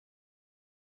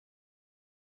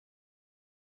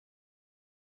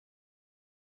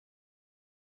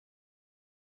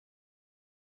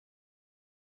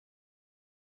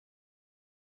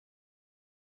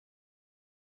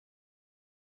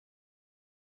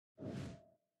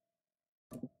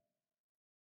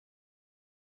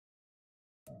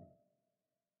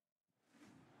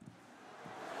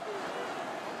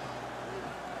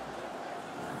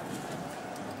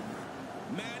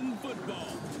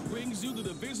brings you the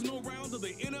divisional round of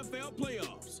the NFL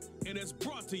playoffs, and it's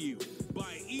brought to you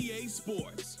by EA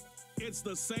Sports. It's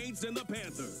the Saints and the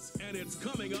Panthers, and it's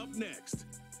coming up next.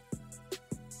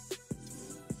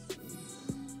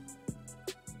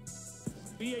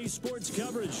 EA Sports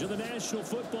coverage of the National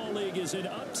Football League is in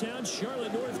uptown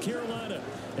Charlotte, North Carolina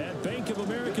at Bank of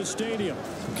America Stadium.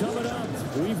 Coming up,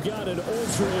 we've got an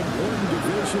ultra-important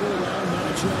divisional round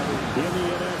matchup in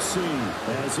the NFC,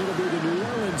 as it'll be the New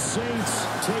Orleans Saints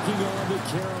taking on the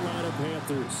Carolina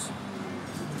Panthers.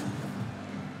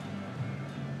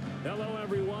 Hello,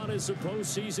 everyone. As the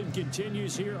postseason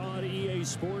continues here on EA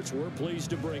Sports, we're pleased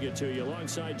to bring it to you.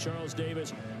 Alongside Charles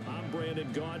Davis, I'm Brandon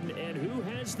Gaudin. And who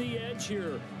has the edge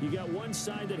here? You got one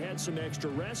side that had some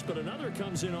extra rest, but another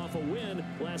comes in off a win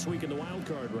last week in the wild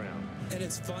card round. And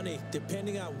it's funny,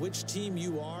 depending on which team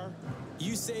you are,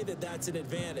 you say that that's an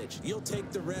advantage. You'll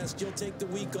take the rest, you'll take the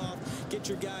week off, get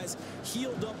your guys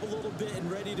healed up a little bit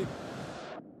and ready to...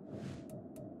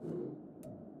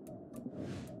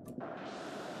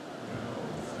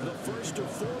 The first of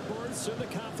 4 berths in the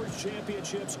conference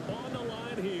championships on the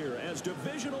line here as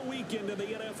divisional weekend in the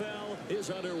NFL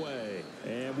is underway.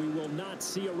 And we will not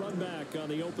see a run back on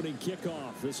the opening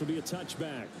kickoff. This will be a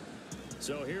touchback.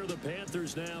 So here are the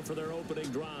Panthers now for their opening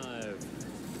drive.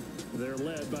 They're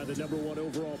led by the #1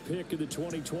 overall pick in the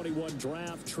 2021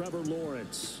 draft, Trevor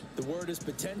Lawrence. The word is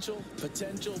potential,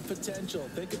 potential, potential.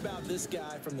 Think about this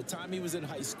guy from the time he was in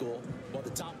high school, one of the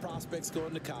top prospects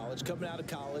going to college, coming out of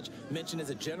college, mentioned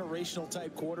as a generational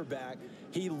type quarterback.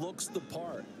 He looks the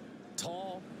part.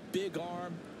 Tall, big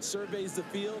arm, surveys the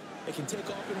field, and can take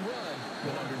off and run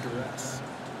when under duress.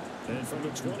 And from the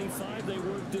 25, they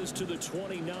work this to the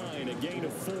 29, a gain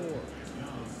of 4.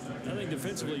 I think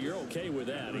defensively you're okay with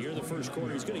that. You're the first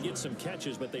quarter. He's going to get some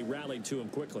catches, but they rallied to him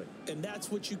quickly. And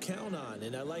that's what you count on,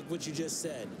 and I like what you just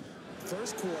said.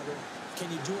 First quarter,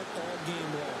 can you do it all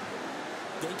game long?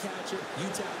 They catch it, you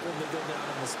tackle them, they go down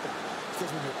on the spot. Because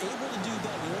when you're able to do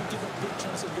that, you don't give up big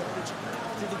chunks of yardage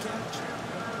after the catch.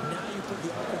 Now you put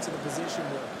the offense in a position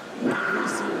where every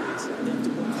series they have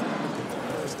to work hard to pick up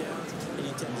first downs, and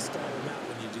you tend to stall them out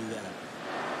when you do that.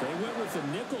 They went with the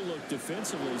nickel look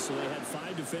defensively, so they had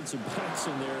 5 defensive backs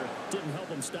in there. Didn't help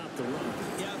them stop the run.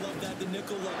 Yeah, I love that. The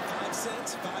nickel look, 5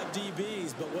 cents, 5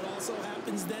 DBs. But what also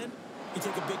happens then, you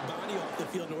take a big body off the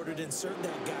field in order to insert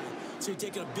that guy. So you're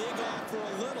taking a big off for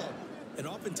a little. And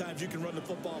oftentimes you can run the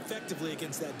football effectively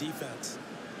against that defense.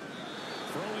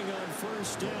 Throwing on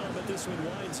first down, but this one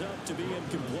winds up to be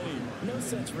incomplete. No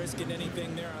sense risking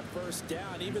anything there on first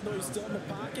down. Even though he's still in the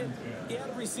pocket, he had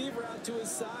a receiver out to his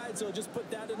side, so just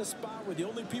put that in a spot where the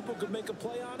only people who can make a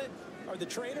play on it are the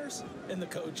trainers and the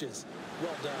coaches.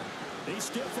 Well done. He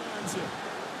stiff arms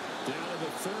it. Down to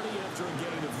the 30 after a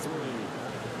gain of 3.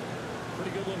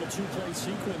 Pretty good little 2-play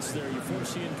sequence there. You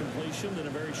force the incompletion, then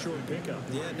a very short pickup.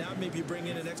 Yeah, now maybe you bring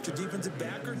in an extra defensive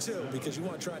back or 2 because you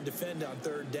want to try and defend on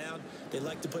 3rd down. They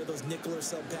like to play those nickel or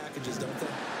sub packages, don't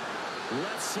they?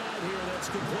 Left side here, that's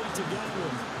complete to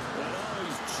Godwin. And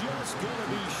he's just going to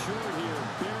be short here,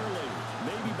 barely.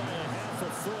 Maybe by a half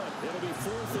a foot. It'll be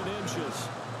 4th and inches.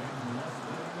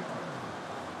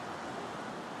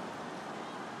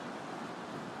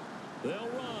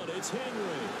 They'll run. It's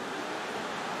Henry.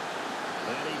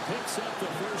 And he picks up the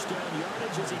first down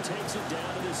yardage as he takes it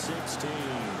down to the 16.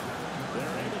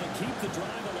 They're able to keep the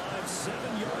drive alive,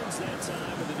 7 yards that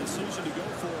time, and the decision to go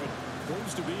for it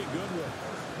proves to be a good one.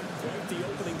 Quite the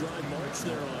opening drive march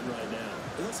they're on right now.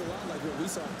 It looks a lot like what we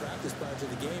saw in practice prior to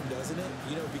the game, doesn't it?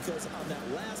 You know, because on that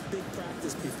last big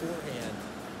practice beforehand,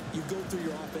 you go through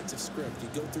your offensive script, you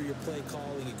go through your play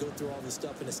calling, you go through all the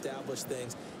stuff and establish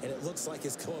things, and it looks like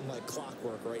it's going like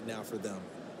clockwork right now for them.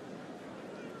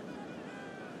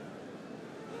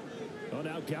 Oh,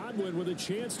 now Godwin with a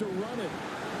chance to run it.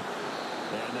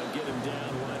 And they'll get him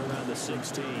down right around the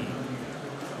 16.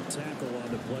 Tackle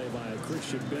on the play by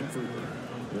Christian Benford.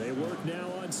 They work now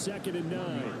on 2nd and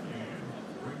 9.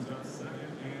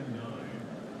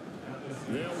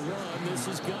 They'll run. This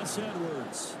is Gus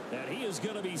Edwards. And he is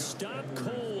going to be stopped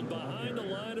cold behind the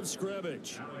line of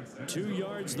scrimmage. 2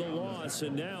 yards the loss,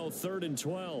 and now 3rd and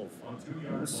 12.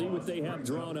 Let's see what they have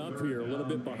drawn up here. A little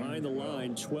bit behind the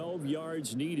line. 12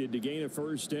 yards needed to gain a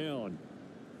first down.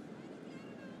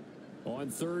 On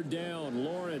 3rd down,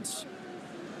 Lawrence.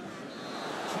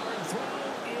 Hard throw,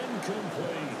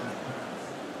 incomplete.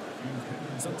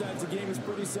 Sometimes the game is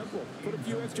pretty simple. Put a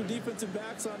few extra defensive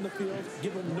backs on the field,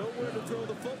 give them nowhere to throw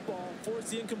the football, force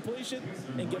the incompletion,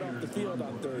 and get off the field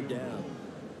on 3rd down.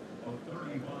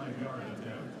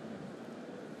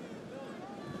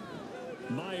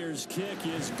 Myers' kick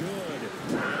is good.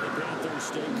 And the Panthers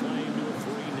stay claim to a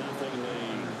 3-0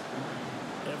 lead.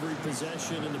 every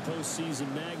possession in the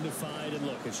postseason magnified. And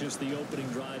look, it's just the opening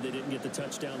drive. They didn't get the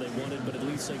touchdown they wanted, but at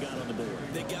least they got on the board.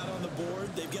 They got on the board.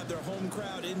 They've got their home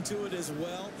crowd into it as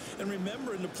well. And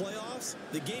remember, in the playoffs,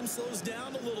 the game slows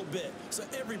down a little bit, so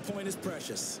every point is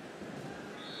precious.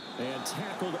 And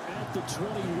tackled at the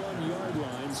 21-yard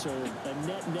line, so a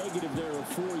net negative there of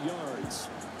 4 yards.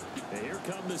 And here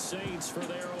come the Saints for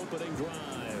their opening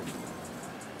drive.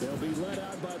 They'll be led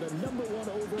out by the #1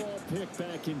 overall pick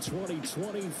back in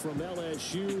 2020 from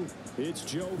LSU. It's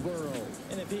Joe Burrow.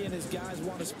 And if he and his guys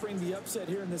want to spring the upset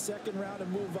here in the second round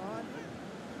and move on,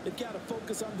 they've got to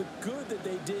focus on the good that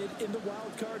they did in the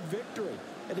wild card victory.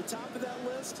 At the top of that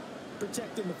list,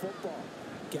 protecting the football.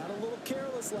 Got a little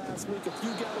careless last week. A few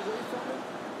got away from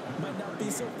it. Might not be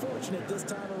so fortunate this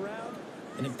time around.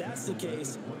 And if that's the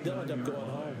case, they'll end up going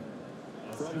home.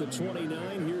 From the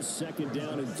 29, here's 2nd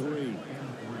down and 3.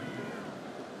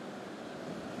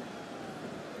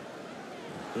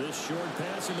 This short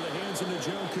pass into the hands of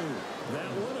Njoku.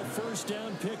 That one a 1st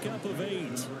down pickup of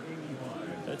 8.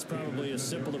 That's probably as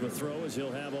simple of a throw as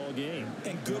he'll have all game.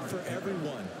 And good for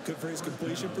everyone. Good for his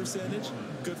completion percentage.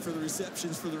 Good for the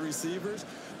receptions for the receivers.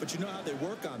 But you know how they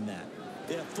work on that.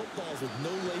 They have footballs with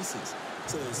no laces.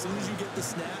 So as soon as you get the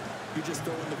snap, you're just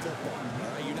throwing the football.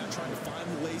 All right? You're not trying to find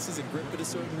the laces and grip it a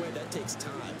certain way. That takes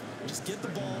time. Just get the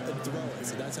ball and throw it.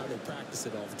 So that's how they practice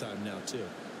it all the time now, too.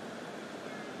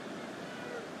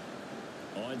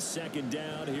 On 2nd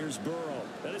down, here's Burrow.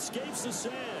 That escapes the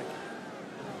sack.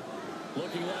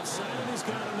 Looking left side, and he's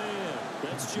got a man.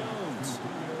 That's Jones.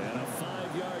 And a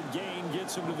 5-yard gain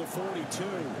gets him to the 42.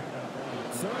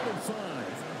 3rd and 5.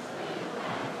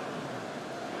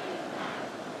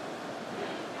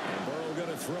 And Burrow going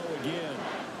to throw again.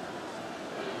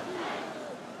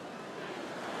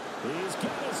 He's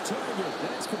got his target.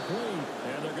 That's complete.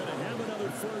 And they're going to have another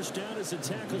 1st down as the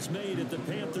tackle's made at the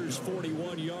Panthers'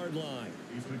 41-yard line.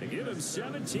 They give him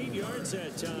 17 yards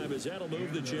that time as that'll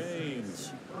move the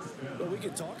chains. Well, we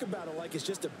can talk about it like it's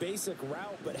just a basic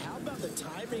route, but how about the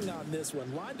timing on this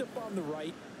one? Lined up on the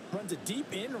right, runs a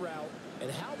deep in route,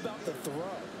 and how about the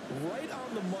throw? Right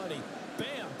on the money.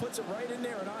 Bam, puts it right in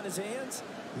there and on his hands.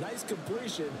 Nice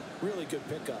completion, really good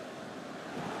pickup.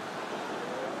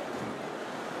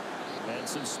 And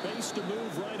some space to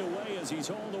move right away as he's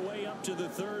hauled away up to the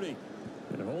 30.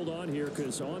 And hold on here,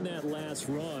 because on that last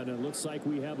run, it looks like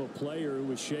we have a player who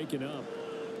was shaken up.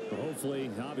 Hopefully,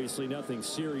 obviously, nothing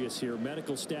serious here.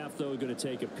 Medical staff, though, going to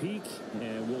take a peek,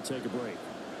 and we'll take a break.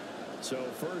 So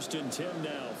 1st and 10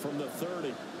 now from the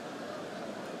 30.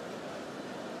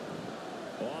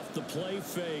 Off the play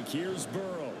fake, here's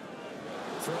Burrow.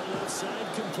 Throw left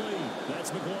side complete.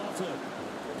 That's McLaughlin.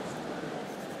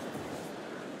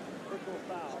 Personal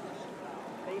foul.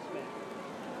 Basement.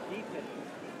 Defense.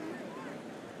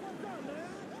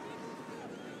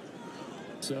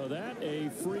 So that a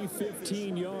free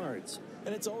 15 yards.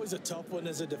 And it's always a tough one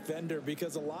as a defender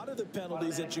because a lot of the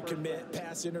penalties that you commit,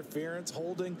 pass interference,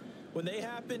 holding, when they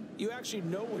happen, you actually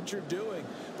know what you're doing.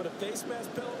 But a face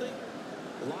mask penalty,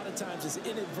 a lot of times is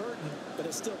inadvertent, but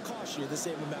it still costs you the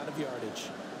same amount of yardage.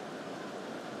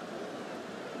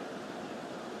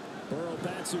 Burrow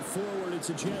bats it forward.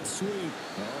 It's a jet sweep.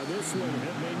 Oh, this one,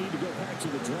 it may need to go back to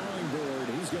the drawing board.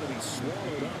 He's going to be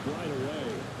swallowed up right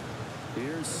away.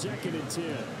 Here's 2nd and 10.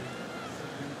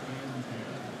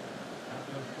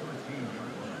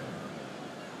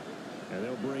 And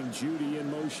they'll bring Judy in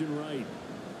motion right.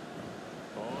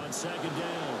 On 2nd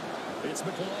down, it's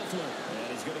McLaughlin.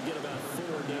 And he's going to get about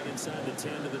 4 down inside the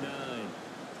 10 to the 9.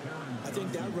 I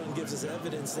think that run gives us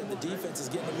evidence that the defense is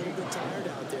getting a little bit tired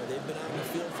out there. They've been on the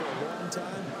field for a long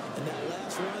time, and that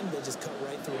last run, they just cut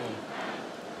right through them.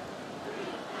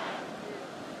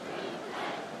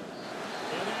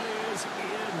 And that is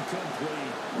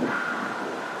incomplete.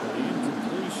 An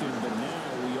incompletion, but now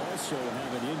we also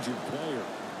have an injured player.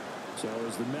 So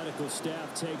as the medical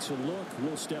staff takes a look,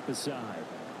 we'll step aside.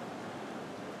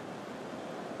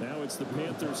 Now it's the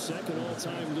Panthers' 2nd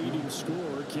all-time leading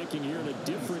scorer, kicking here in a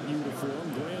different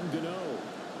uniform, Graham Gano.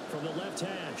 From the left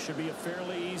hash, should be a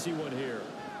fairly easy one here.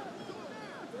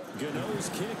 Gano's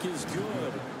kick is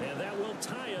good, and that will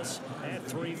tie us at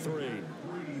 3-3.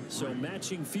 So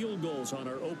matching field goals on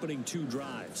our opening 2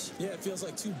 drives. Yeah, it feels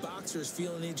like 2 boxers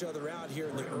feeling each other out here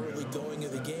in the early going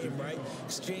of the game, right?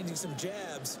 Exchanging some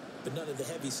jabs, but none of the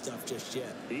heavy stuff just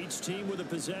yet. Each team with a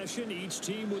possession, each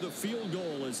team with a field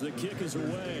goal as the kick is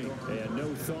away. And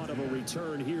no thought of a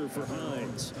return here for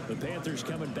Hines. The Panthers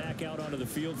coming back out onto the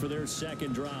field for their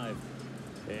 2nd drive.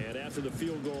 And after the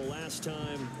field goal last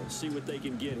time, we'll see what they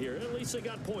can get here. At least they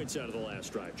got points out of the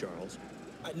last drive, Charles.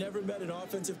 I never met an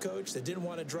offensive coach that didn't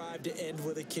want to drive to end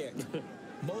with a kick.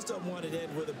 Most of them want it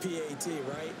in with a PAT,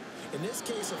 right? In this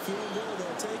case, a field goal,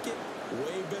 they'll take it.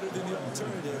 Way better than the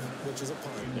alternative, which is a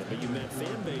punt. Yeah, but you met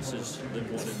fan bases that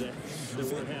wanted that, that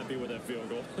weren't happy with that field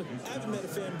goal. I haven't met a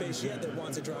fan base yet that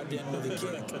wants to drive down with a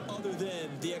kick, other than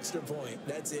the extra point.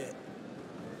 That's it.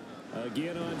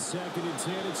 Again on 2nd and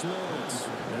 10, it's Lawrence.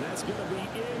 And that's going to be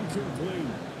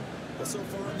incomplete. Well, so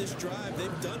far in this drive,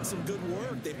 they've done some good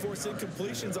work. They force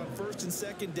incompletions on 1st and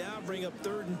 2nd down, bring up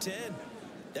 3rd and 10.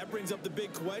 That brings up the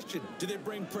big question. Do they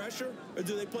bring pressure, or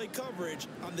do they play coverage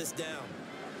on this down?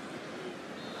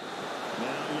 Now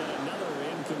yet another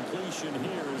incompletion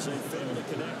here as they fail to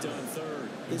connect on 3rd.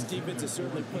 This defense has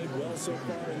certainly played well so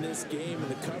far in this game, and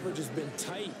the coverage has been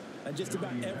tight on just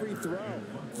about every throw.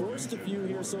 Forced a few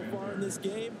here so far in this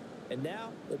game, and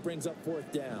now it brings up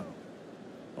 4th down.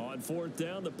 On 4th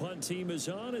down, the punt team is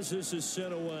on as this is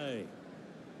sent away.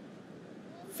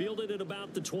 Fielded at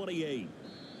about the 28.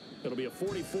 It'll be a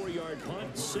 44-yard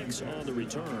punt, 6 on the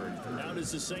return. Out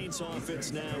is the Saints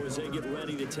offense now as they get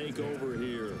ready to take over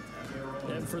here.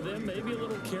 And for them, maybe a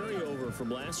little carryover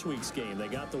from last week's game. They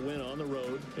got the win on the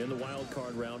road in the wild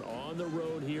card round, on the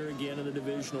road here again in the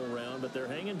divisional round, but they're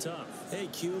hanging tough. Hey,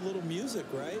 cue a little music,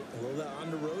 right? A little on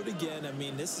the road again. I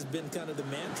mean, this has been kind of the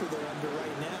mantra they're under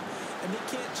right now, and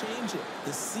they can't change it.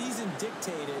 The season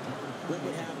dictated what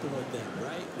would happen with them,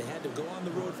 right? They had to go on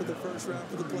the road for the first round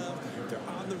for the playoffs. They're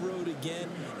on the road again,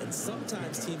 and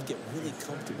sometimes teams get really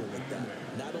comfortable with that.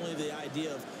 Not only the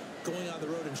idea of going on the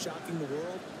road and shocking the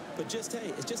world, but just,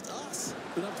 hey, it's just us.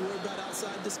 We don't have to worry about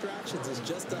outside distractions. It's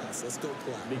just us. Let's go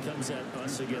play. Becomes that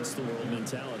us against the world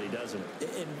mentality, doesn't it?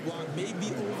 And while it may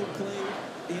be overplayed,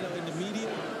 you know, in the media,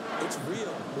 it's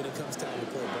real when it comes time to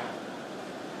play ball.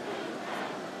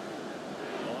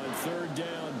 On 3rd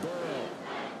down, Burrow.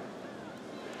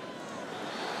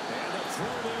 And the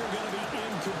throw there going to be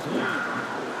incomplete.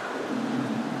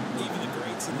 Even the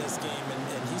greats in this game,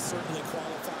 and he certainly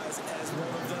qualifies as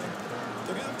one of them,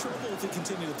 they're going to have trouble if they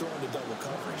continue to throw into double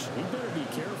coverage. He better be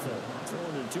careful.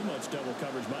 Throwing into too much double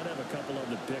coverage might have a couple of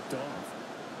them picked off.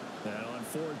 Now on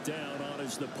 4th down, on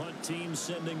is the punt team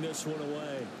sending this one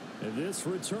away. And this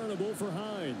returnable for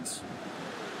Hines.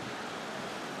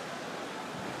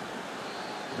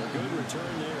 A good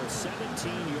return there,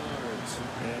 17 yards.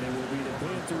 And it will be the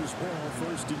Panthers' ball,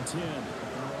 1st and 10.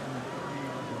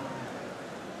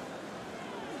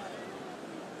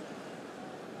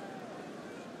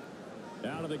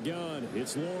 Out of the gun,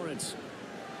 it's Lawrence.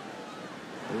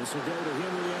 This will go to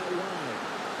Henry out wide.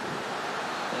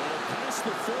 And past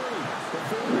the 40. The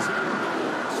 40's out of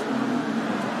bounds.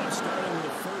 Starting with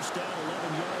a 1st down,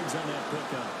 11 yards on that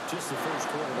pickup. Just the first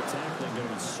quarter of tackling going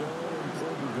to be so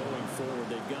important going forward.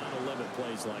 They've got to limit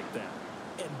plays like that.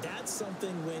 And that's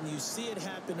something when you see it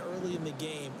happen early in the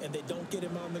game and they don't get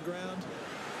him on the ground,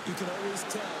 you can always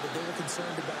tell that they were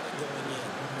concerned about it going in.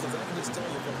 Because I can just tell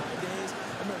you, from my days,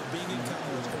 I remember being in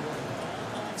college and running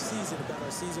all off-season about our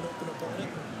season open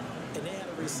opponent, and they had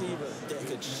a receiver that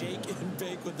could shake and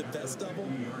bake with the best of them.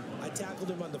 I tackled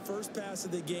him on the first pass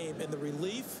of the game, and the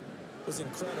relief was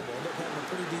incredible. I ended up having a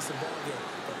pretty decent ball game.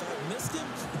 But if I missed him,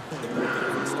 they would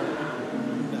have been started.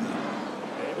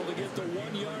 Able to get the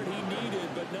 1 yard he needed,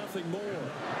 but nothing more.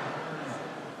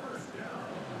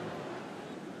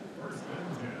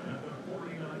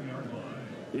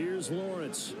 Here's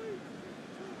Lawrence.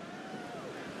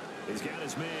 He's got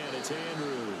his man. It's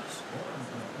Andrews.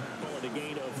 Calling a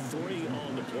gain of 3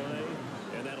 on the play,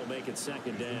 and that'll make it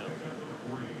 2nd down.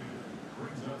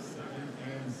 Brings us 2nd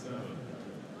and 7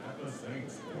 at the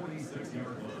Saints'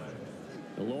 46-yard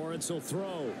line. Lawrence will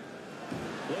throw.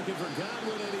 Looking for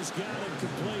Godwin, and he's got him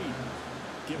complete.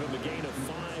 Give him a gain of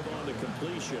 5 on the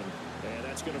completion. And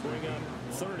that's going to bring up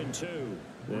 3rd and 2.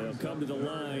 They'll come to the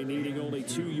line, needing only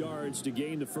 2 yards to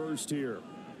gain the first here.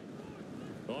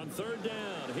 On 3rd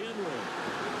down, Henry.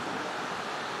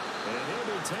 And he'll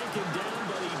be taken down,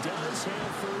 but he does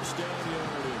have 1st down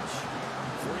yardage.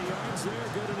 3 yards there,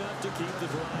 good enough to keep the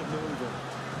drive moving.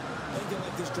 I think they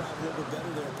like this drive a little bit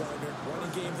better there, partner.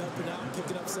 Running game helping out,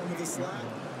 picking up some of the slack.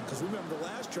 Because remember, the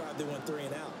last drive, they went 3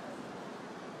 and out.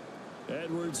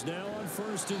 Edwards now on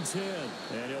 1st and 10.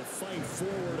 And he'll fight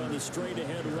forward on the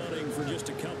straight-ahead running for just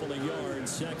a couple of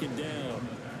yards. 2nd down.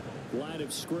 Line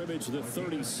of scrimmage, the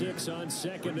 36 on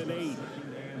 2nd and 8.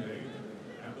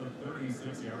 At the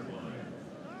 36-yard line.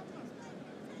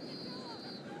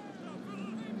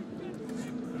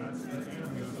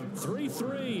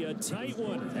 3-3, a tight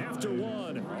one after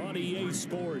 1 on EA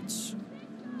Sports.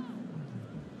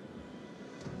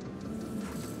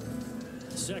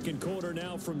 Second quarter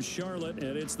now from Charlotte,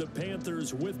 and it's the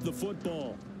Panthers with the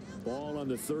football. Ball on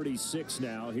the 36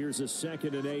 now. Here's a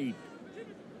 2nd and 8.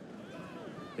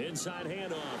 Inside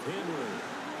handoff, Henry.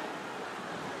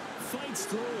 Fights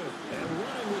through it and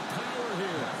running with power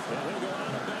here. And he'll go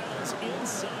out of bounds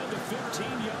inside the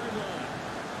 15-yard line.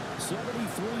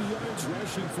 73 yards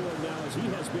rushing for him now as he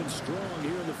has been strong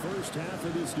here in the first half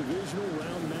of this divisional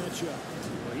round matchup.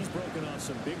 Well, he's broken off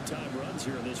some big-time runs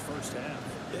here in this first half.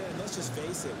 Yeah, and let's just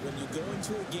face it. When you go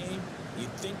into a game, you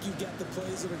think you've got the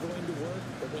plays that are going to work,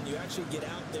 but when you actually get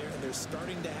out there and they're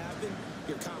starting to happen,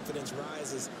 your confidence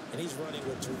rises, and he's running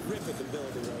with terrific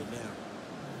ability right now.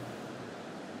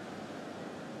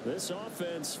 This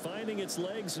offense finding its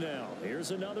legs now. Here's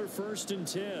another 1st and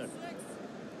 10.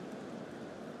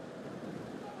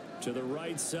 To the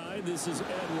right side, this is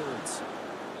Edwards.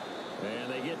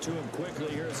 And they get to him quickly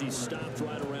here as he's stopped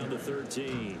right around the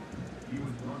 13.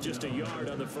 Just a yard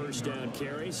on the first down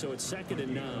carry, so it's 2nd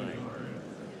and 9.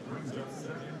 Brings up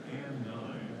 2nd and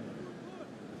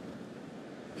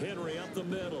 9. Henry up the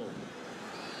middle.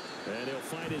 And he'll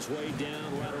find his way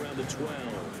down right around the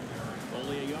 12.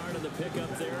 Only a yard on the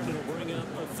pickup there, and it'll bring up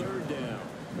a 3rd down.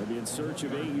 They'll be in search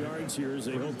of 8 yards here as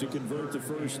they hope to convert the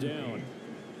first down.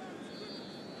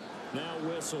 Now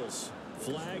whistles.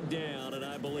 Flag down, and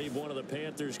I believe one of the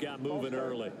Panthers got moving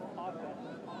early.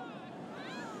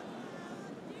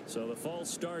 So the false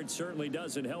start certainly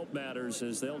doesn't help matters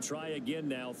as they'll try again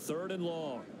now. 3rd and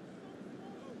long.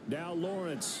 Now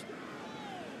Lawrence.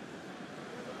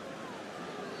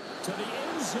 To the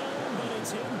end zone, but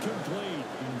it's incomplete.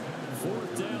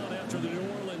 4th down after the New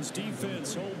Orleans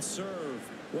defense holds serve.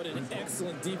 What an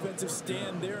excellent defensive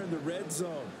stand there in the red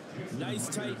zone. Nice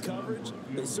tight coverage.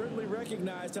 They certainly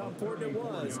recognized how important it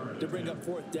was to bring up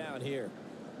 4th down here.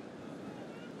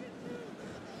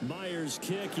 Myers'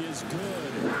 kick is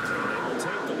good. They will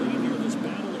take the lead here in this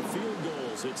battle of field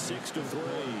goals at 6-3.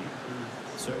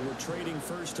 So we're trading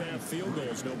first half field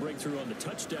goals. No breakthrough on the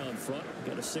touchdown front.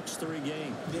 Got a 6-3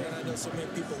 game. Yeah, and I know so many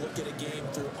people look at a game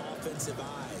through offensive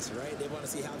eyes, right? They want to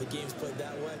see how the game's played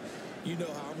that way. You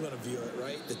know how I'm going to view it,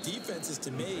 right? The defenses,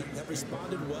 to me, have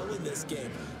responded well in this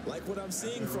game. Like what I'm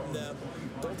seeing from them,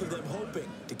 both of them hoping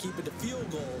to keep it to field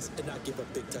goals and not give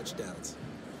up big touchdowns.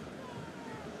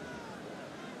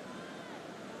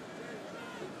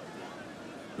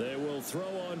 They will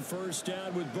throw on first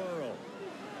down with Burrow.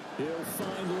 He'll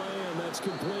find Lamb. That's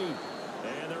complete.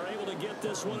 And they're able to get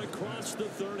this one across the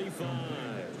 35.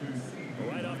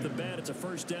 Right off the bat, it's a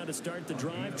first down to start the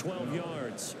drive, 12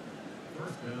 yards.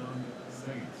 First down,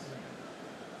 Saints.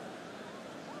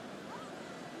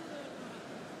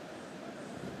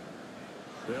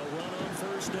 They'll run on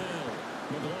first down.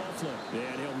 McLaughlin.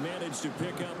 And he'll manage to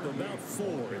pick up about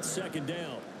 4. It's 2nd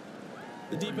down.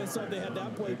 The defense thought they had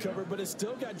that play covered, but it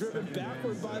still got driven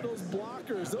backward by those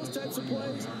blockers. Those types of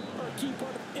plays are a key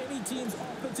part of any team's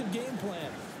offensive game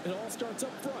plan. It all starts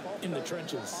up front in the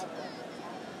trenches.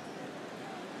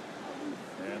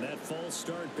 And that false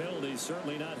start penalty is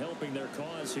certainly not helping their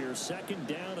cause here. 2nd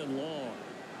down and long.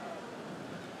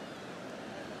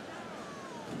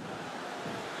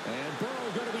 And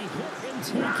Burrow going to be hit and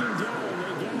taken down.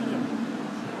 They got him.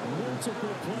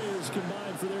 Multiple players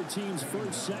combined for their team's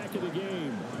first sack of the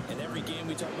game. In every game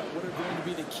we talk about what are going to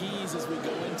be the keys as we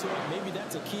go into it. Maybe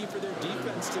that's a key for their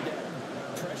defense today.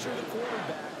 Pressure the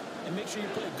quarterback and make sure you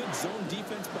play a good zone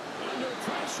defense. But under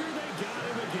pressure, they got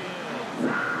him again.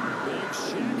 Big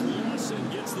Shaq Lawson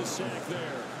gets the sack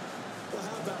there. Well,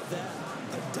 how about that?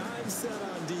 A dime set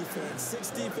on defense. 6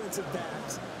 defensive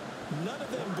backs. None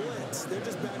of them blitz. They're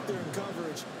just back there in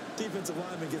coverage. Defensive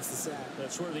lineman gets the sack.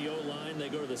 That's where the O-line, they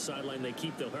go to the sideline, they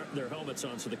keep their helmets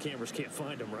on so the cameras can't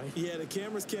find them, right? Yeah, the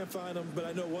cameras can't find them, but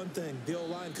I know one thing. The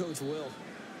O-line coach will.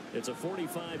 It's a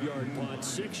 45-yard punt,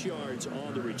 6 yards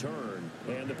on the return.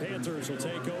 And the Panthers will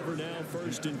take over now,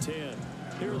 1st and 10.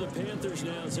 Here are the Panthers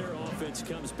now as their offense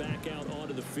comes back out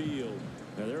onto the field.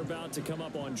 Now they're about to come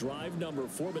up on drive number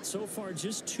 4, but so far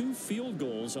just 2 field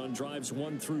goals on drives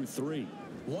 1 through 3.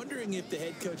 Wondering if the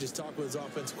head coach has talked with his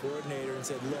offensive coordinator and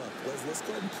said, look, let's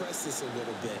go ahead and press this a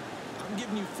little bit. I'm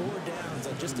giving you 4 downs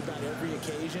on just about every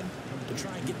occasion to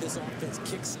try and get this offense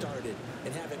kick-started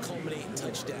and have it culminate in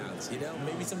touchdowns. You know,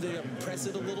 maybe someday I'll press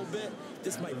it a little bit.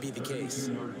 This might be the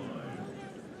case.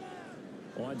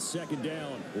 On 2nd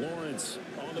down, Lawrence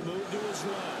on the move to his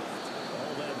left.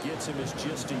 All that gets him is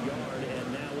just a yard,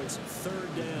 and now it's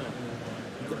 3rd down.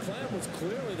 The plan was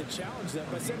clearly to challenge them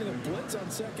by sending a blitz on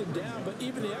 2nd down, but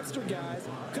even the extra guys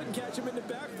couldn't catch him in the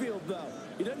backfield, though.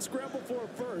 He doesn't scramble for it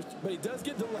first, but he does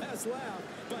get the last laugh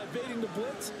by evading the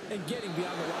blitz and getting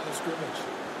beyond the line of scrimmage.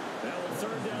 Now a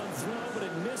 3rd down throw, but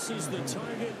it misses the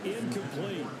target,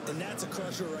 incomplete. And that's a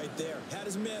crusher right there. Had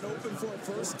his man open for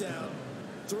a 1st down,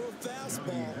 threw a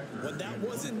fastball when that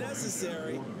wasn't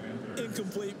necessary,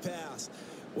 incomplete pass.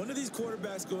 When are these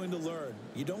quarterbacks going to learn?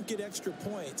 You don't get extra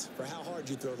points for how hard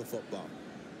you throw the football.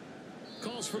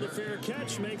 Calls for the fair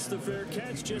catch, makes the fair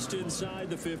catch just inside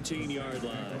the 15-yard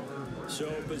line.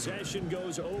 So possession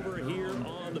goes over here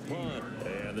on the punt.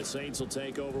 And the Saints will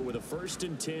take over with a 1st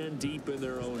and 10 deep in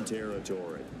their own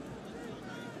territory.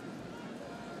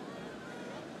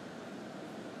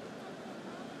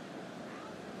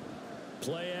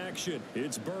 Play action.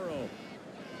 It's Burrow.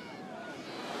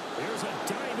 Here's a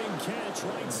diving catch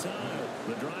right side.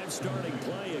 The drive starting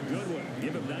play, a good one.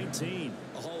 Give him 19.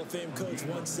 A Hall of Fame coach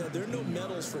once said there are no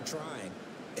medals for trying.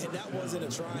 And that wasn't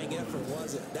a trying effort,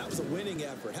 was it? That was a winning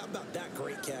effort. How about that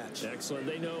great catch? Excellent.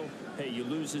 They know, hey, you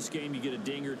lose this game, you get a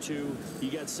ding or two. You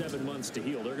got 7 months to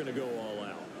heal. They're going to go all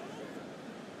out.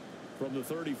 From the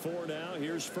 34 now,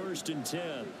 here's 1st and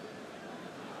 10.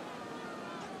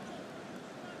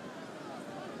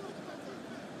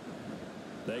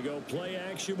 They go play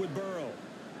action with Burrow.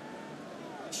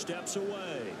 Steps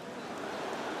away.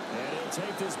 And he'll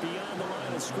take this beyond the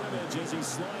line of scrimmage as he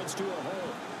slides to a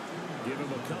hole. Give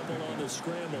him a couple on the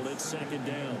scramble. It's 2nd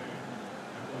down.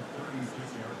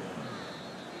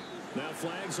 Now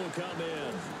flags will come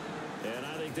in. And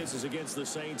I think this is against the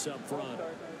Saints up front.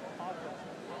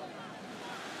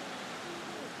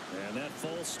 And that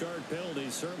false start penalty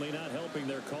certainly not helping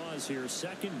their cause here.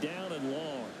 2nd down and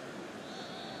long.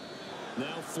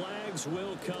 Now flags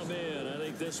will come in. I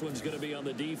think this one's going to be on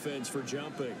the defense for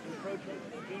jumping.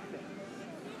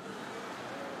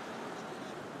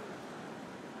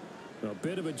 A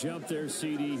bit of a jump there,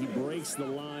 CD. He breaks the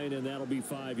line, and that'll be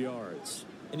 5 yards.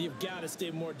 And you've got to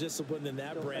stay more disciplined than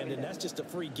that, Brandon. That's just a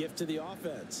free gift to the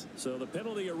offense. So the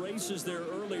penalty erases their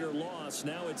earlier loss.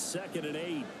 Now it's 2nd and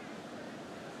 8.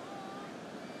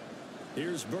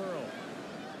 Here's Burrow.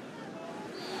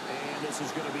 And this is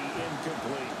going to be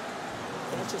incomplete.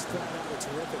 That's just flat out a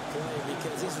terrific play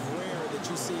because it's rare that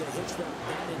you see a hitch route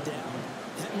batted down.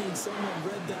 That means someone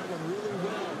read that one really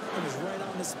well and was right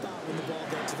on the spot when the ball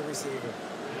got to the receiver.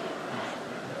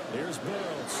 Here's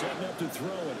Burrow setting up to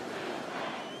throw it.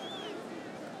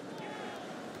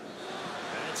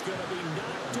 That's going to be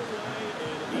knocked away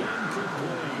and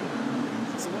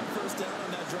incomplete. So 1 first down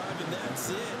on that drive, and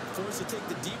that's it. Forced to take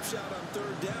the deep shot on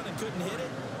 3rd down and couldn't hit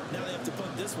it. Now they have to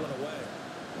punt this one away.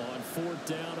 On 4th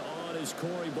down on is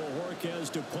Corey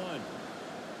Bojorquez to punt.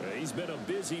 He's been a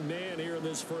busy man here in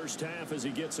this first half as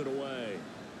he gets it away.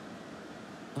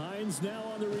 Hines now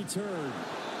on the return.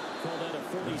 Call that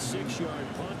a 46-yard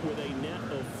punt with a net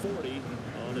of 40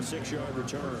 on a 6-yard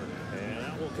return. And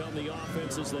out will come the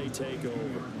offense as they take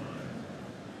over.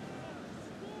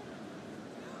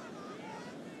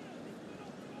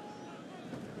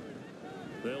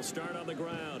 They'll start on the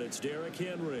ground. It's Derrick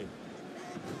Henry.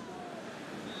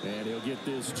 And he'll get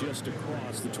this just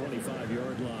across the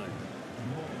 25-yard line.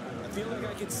 I feel like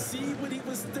I could see what he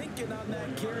was thinking on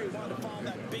that carry. Wanted to follow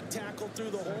that big tackle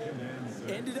through the hole.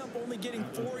 Ended up only getting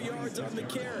 4 yards on the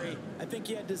carry. I think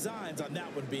he had designs on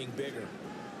that one being bigger.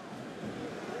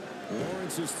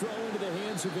 Lawrence is thrown into the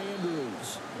hands of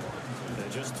Andrews.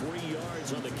 And just 3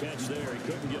 yards on the catch there. He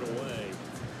couldn't get away.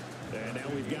 And now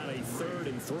we've got a 3rd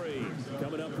and 3.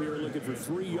 Coming up here looking for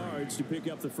 3 yards to pick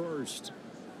up the first.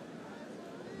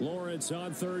 Lawrence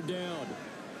on 3rd down.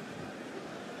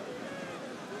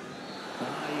 He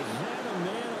had a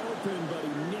man open, but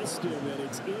he missed him, and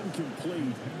it's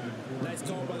incomplete. Nice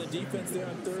call by the defense there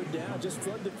on 3rd down. Just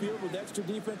flood the field with extra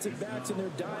defensive backs in their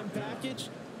dime package.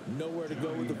 Nowhere to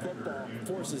go with the football.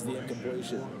 Forces the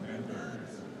incompletion.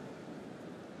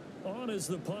 On is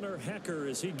the punter, Hecker,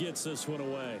 as he gets this one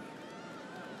away.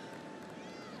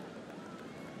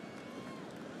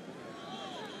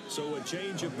 So a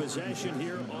change of possession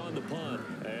here on the punt.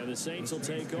 And the Saints will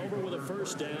take over with a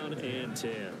 1st down and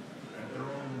 10.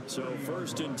 So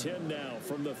 1st and 10 now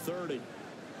from the 30.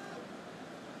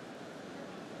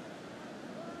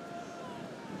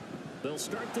 They'll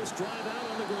start this drive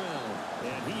out on the ground.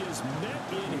 And he is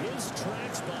met in his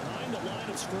tracks behind the line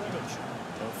of scrimmage.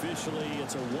 Officially,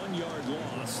 it's a 1-yard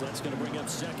loss. That's going to bring up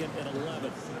 2nd and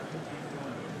 11.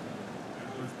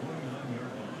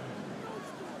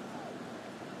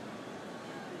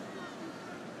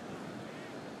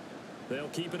 They'll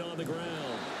keep it on the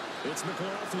ground. It's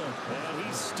McLaughlin, and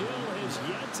he still has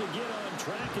yet to get on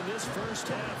track in this first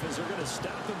half as they're going to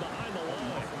stop him behind the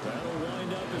line. That'll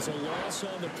wind up as a loss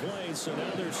on the play, so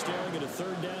now they're staring at a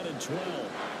 3rd down and 12.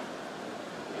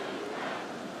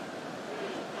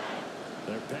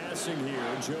 They're passing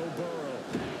here, Joe Burrow.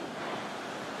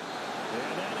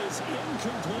 And that is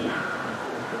incomplete.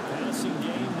 The passing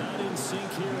game not in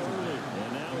sync here early,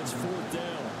 and now it's 4th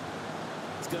down.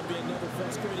 It's going to be another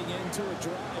frustrating end to a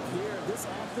drive here. This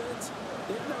offense,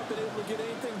 they've not been able to get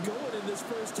anything going in this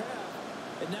first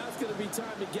half. And now it's going to be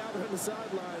time to gather on the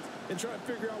sidelines and try and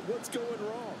figure out what's going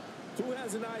wrong. Who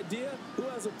has an idea? Who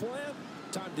has a plan?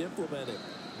 Time to implement it.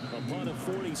 Upon a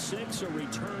 46, a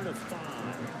return of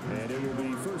 5. And it will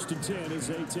be 1st and 10 as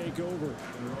they take over.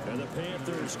 And the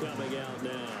Panthers coming out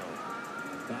now.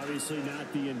 Obviously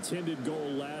not the intended goal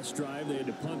last drive. They had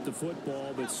to punt the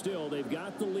football, but still they've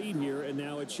got the lead here, and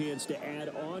now a chance to add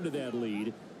on to that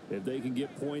lead if they can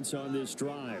get points on this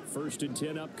drive. 1st and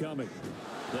 10 upcoming.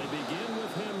 They begin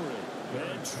with Henry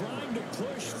and trying to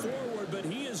push forward, but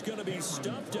he is going to be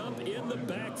stuffed up in the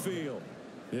backfield.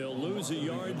 He'll lose a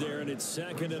yard there, and it's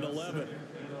 2nd and 11.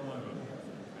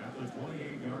 At the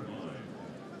 28-yard line.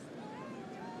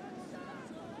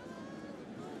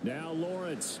 Now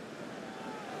Lawrence.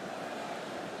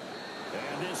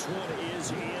 And this one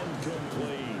is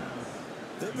incomplete.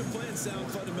 They've been playing sound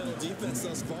fundamental defense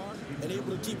thus far and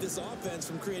able to keep this offense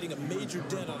from creating a major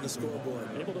dent on the scoreboard.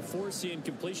 Able to force the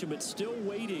incompletion, but still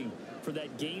waiting for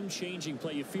that game-changing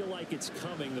play. You feel like it's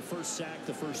coming, the first sack,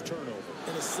 the first turnover.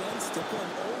 In a sense, they're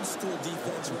playing old school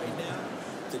defense right now.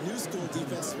 The new school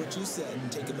defense is what you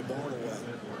said, taking the ball away.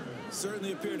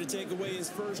 Certainly appeared to take away his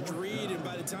first read, and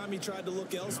by the time he tried to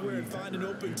look elsewhere and find an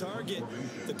open target,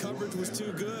 the coverage was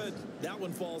too good. That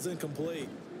one falls incomplete.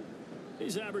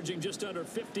 He's averaging just under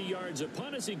 50 yards a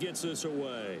punt as he gets this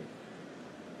away.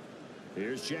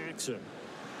 Here's Jackson.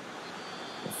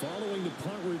 Following the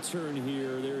punt return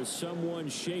here, there is someone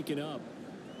shaken up.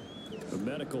 The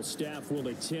medical staff will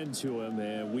attend to him,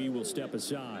 and we will step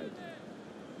aside.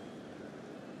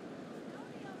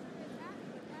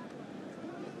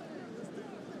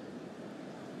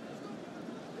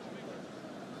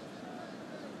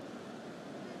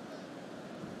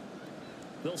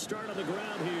 They'll start on the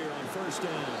ground here on 1st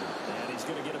down. And he's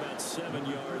going to get about 7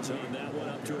 yards on that one,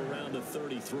 up to around the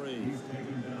 33.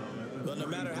 But no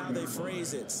matter how they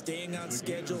phrase it, staying on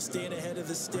schedule, staying ahead of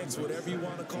the sticks, whatever you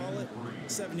want to call it,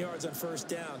 7 yards on 1st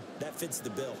down, that fits the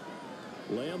bill.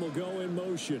 Lamb will go in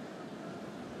motion.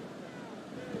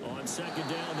 On 2nd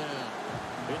down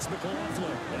now, it's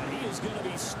McLaughlin. And he is going to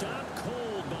be stopped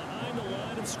cold behind the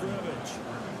line of scrimmage.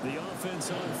 The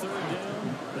offense on 3rd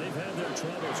down, they've had their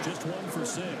troubles, just 1 for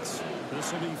 6.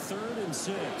 This will be 3rd and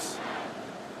 6.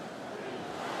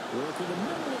 Work in the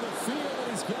middle of the field,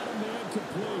 and he's got a man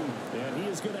complete. And he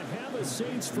is going to have a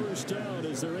Saints 1st down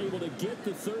as they're able to get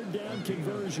the 3rd down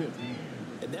conversion.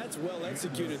 And that's well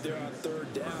executed there on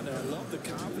 3rd down. And I love the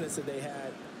confidence that they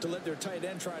had to let their tight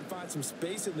end try and find some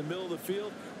space in the middle of the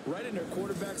field, right in their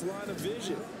quarterback's line of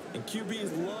vision. And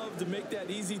QBs love to make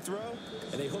that easy throw,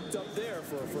 and they hooked up there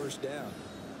for a 1st down.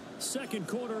 2nd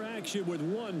quarter action with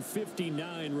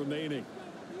 1:59 remaining.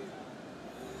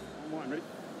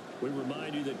 We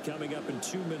remind you that coming up in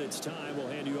 2 minutes' time, we'll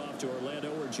hand you off to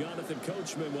Orlando, where Jonathan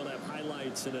Coachman will have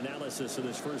highlights and analysis of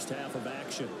this first half of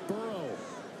action. Burrow.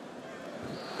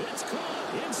 It's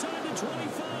caught inside the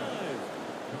 25.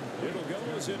 It'll go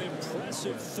as an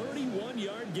impressive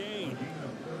 31-yard gain.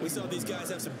 We saw these guys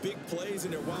have some big plays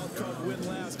in their wild card win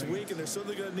last week, and they're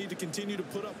certainly going to need to continue to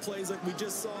put up plays like we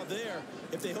just saw there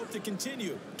if they hope to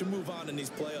continue to move on in these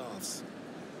playoffs.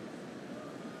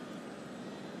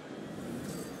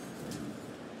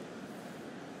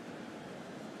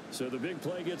 So the big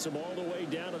play gets them all the way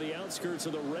down to the outskirts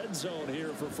of the red zone here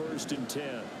for 1st and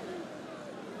 10.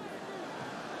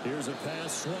 Here's a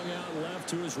pass swung out left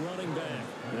to his running back.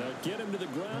 They'll get him to the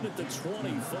ground at the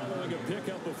 20 following a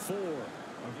pickup of 4.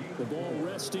 The ball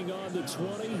resting on the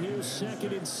 20. Here's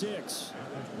 2nd and 6.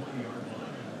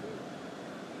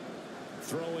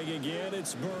 Throwing again,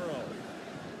 it's Burrow.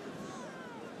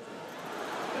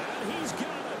 And he's got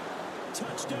it.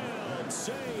 Touchdown,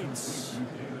 Saints.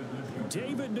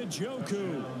 David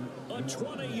Njoku, a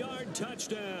 20-yard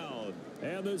touchdown.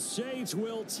 And the Saints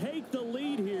will take the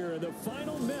lead here in the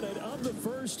final minute of the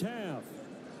first half.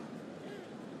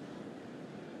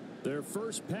 Their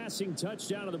first passing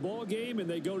touchdown of the ball game, and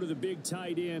they go to the big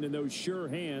tight end in those sure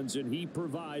hands, and he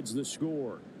provides the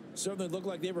score. Certainly looked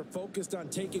like they were focused on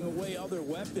taking away other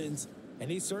weapons, and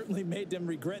he certainly made them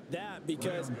regret that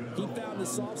because he found the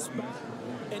soft spot,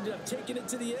 ended up taking it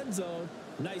to the end zone.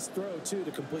 Nice throw, too,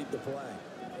 to complete the play.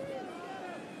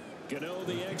 Gano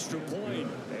the extra point,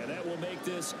 and that will make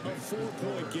this a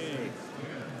 4-point game.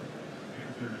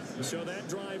 So that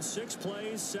drives 6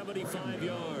 plays, 75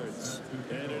 yards.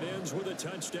 And it ends with a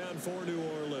touchdown for New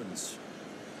Orleans.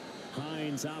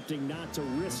 Hines opting not to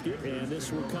risk it, and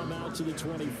this will come out to the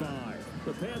 25.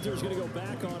 The Panthers going to go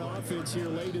back on offense here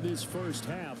late in this first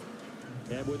half.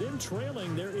 And with them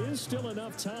trailing, there is still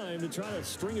enough time to try to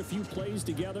string a few plays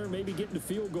together, maybe get into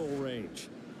field goal range.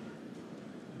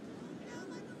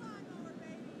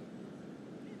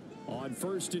 On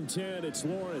 1st and 10, it's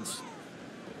Lawrence.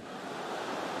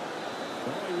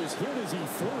 Oh, he was hit as he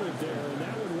threw it there, and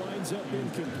that one winds up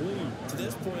incomplete. To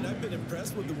this point, I've been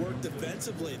impressed with the work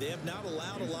defensively. They have not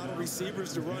allowed a lot of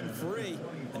receivers to run free.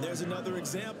 And there's another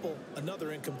example,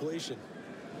 another incompletion.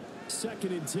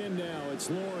 2nd and 10 now, it's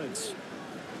Lawrence.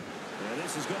 And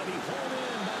this is going to be hauled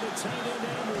in by the tight end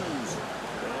Andrews.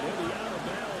 And he'll be out of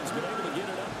bounds, but able to get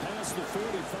it up past the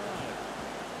 45.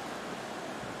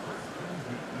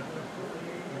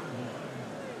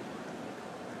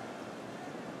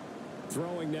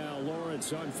 Throwing now,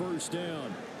 Lawrence on 1st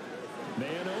down.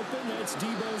 Man open, that's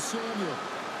Deebo Samuel.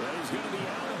 And he's going to be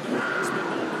out of bounds, but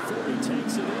not before he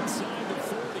takes it inside the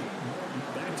 40.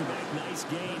 Back-to-back nice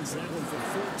gains. That one for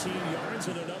 14 yards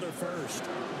and another first.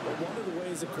 But one of the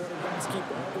ways the quarterbacks keep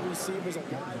all the receivers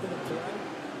alive in a play,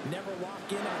 never lock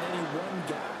in on any one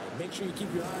guy. Make sure you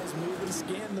keep your eyes moving,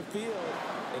 scan the field.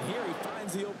 And here he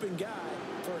finds the open guy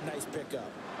for a nice pickup.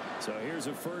 So here's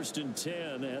a 1st and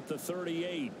 10 at the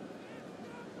 38.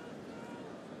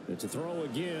 And to throw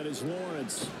again is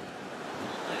Lawrence.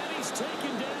 And he's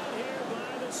taken down here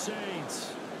by the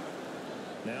Saints.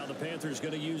 Now the Panthers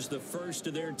going to use the first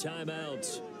of their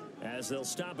timeouts as they'll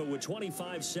stop it with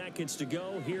 25 seconds to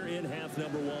go here in half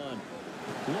number 1.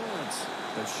 Lawrence,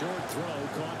 a short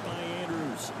throw caught by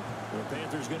Andrews. The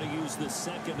Panthers going to use the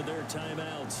second of their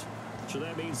timeouts. So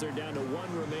that means they're down to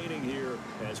 1 remaining here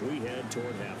as we head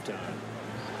toward halftime.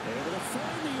 Able to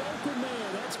find the open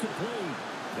man. That's complete.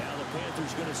 Now the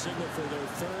Panthers going to signal for their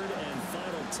 3rd and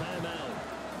final timeout.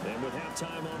 And with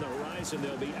halftime on the horizon,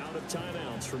 they'll be out of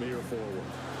timeouts from here forward.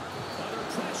 Under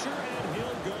pressure, and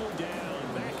he'll go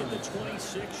down back at the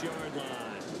 26-yard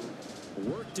line.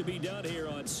 Work to be done here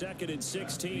on 2nd and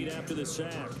 16 after the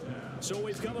sack. So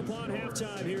we've come upon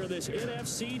halftime here in this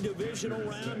NFC Divisional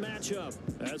Round matchup.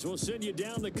 As we'll send you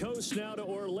down the coast now to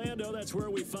Orlando, that's where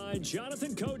we find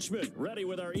Jonathan Coachman, ready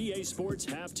with our EA Sports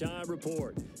Halftime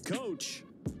Report. Coach.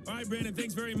 All right, Brandon,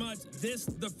 thanks very much. This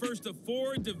the first of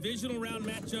 4 divisional round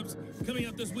matchups coming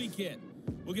up this weekend.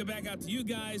 We'll get back out to you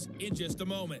guys in just a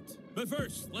moment. But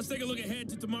first, let's take a look ahead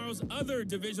to tomorrow's other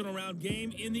divisional round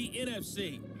game in the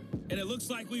NFC. And it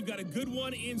looks like we've got a good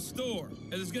one in store,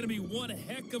 as it's going to be one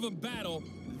heck of a battle,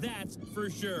 that's for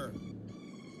sure.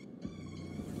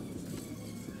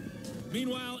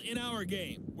 Meanwhile, in our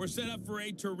game, we're set up for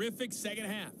a terrific second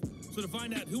half. So to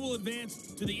find out who will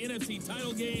advance to the NFC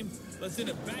title game, let's send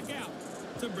it back out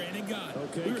to Brandon Gott.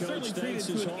 Okay, we were Coach, certainly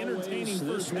treated to an entertaining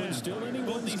first half.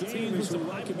 Both these teams with some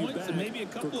high points and maybe a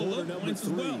couple of low points as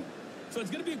well. So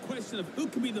it's going to be a question of who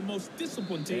can be the most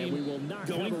disciplined team. And we will not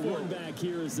going have a forward. run back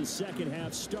here as the second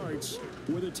half starts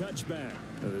with a touchback.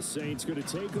 The Saints going to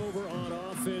take over on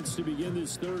offense to begin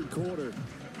this 3rd quarter.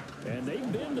 And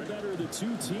they've been the better of the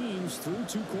 2 teams through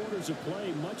 2 quarters of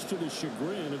play, much to the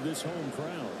chagrin of this home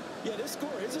crowd. Yeah, this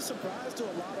score is a surprise to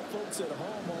a lot of folks at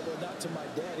home, although not to my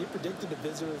dad. He predicted the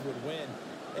visitors would win.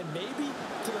 And maybe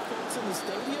to the folks in the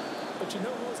stadium, but you know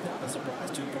who was not a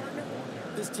surprise to, partner?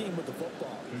 This team with the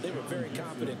football. They were very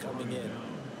confident coming in.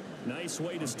 Nice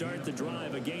way to start the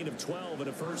drive, a gain of 12 and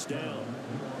a 1st down.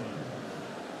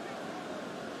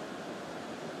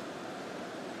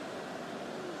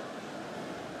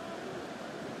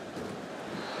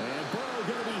 And Burrow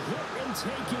going to be hit and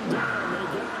taken down. They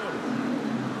got him.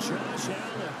 Josh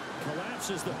Allen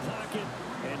collapses the pocket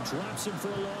and drops him for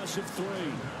a loss of 3.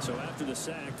 So after the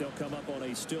sack, they'll come up on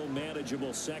a still manageable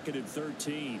 2nd and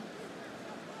 13.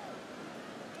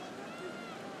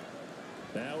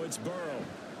 Now it's Burrow.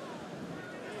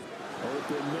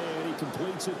 Open man, he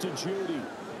completes it to Judy.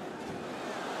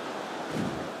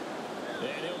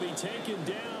 And he'll be taken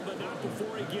down, but not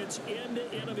before he gets into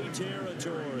enemy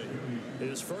territory.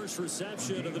 His first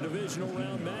reception of the divisional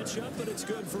round matchup, but it's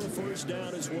good for a 1st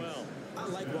down as well. I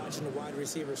like watching the wide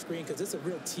receiver screen because it's a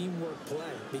real teamwork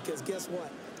play. Because guess what?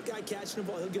 The guy catching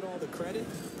the ball, he'll get all the credit.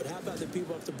 But how about the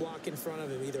people up to block in front of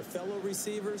him, either fellow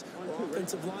receivers or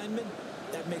offensive linemen?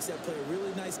 That makes that play a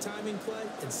really nice timing play,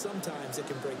 and sometimes it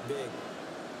can break big.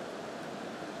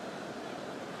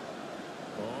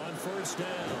 On 1st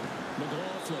down,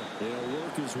 McLaughlin. He'll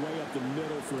work his way up the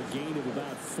middle for a gain of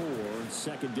about 4.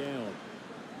 2nd down.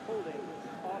 Holding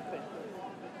offense.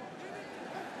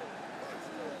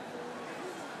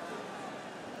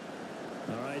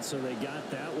 All right, so they got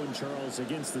that one, Charles,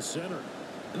 against the center.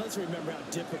 And let's remember how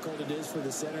difficult it is for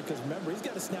the center, because remember, he's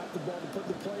got to snap the ball to put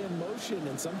the play in motion,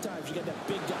 and sometimes you got that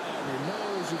big guy on your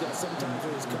nose. You got sometimes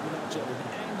where he's coming at you at an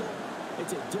angle.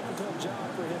 It's a difficult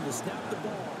job for him to snap the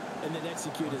ball and then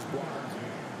execute his block.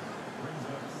 Brings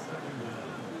up second down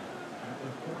at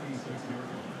the 46-yard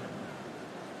line.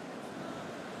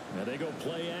 Now they go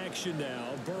play action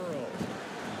now. Burrow.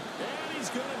 And he's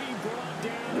going to be brought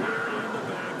down here in the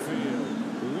backfield.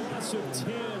 Loss of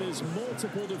 10 as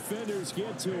multiple defenders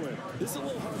get to him. This is a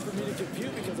little hard for me to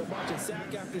compute because I'm watching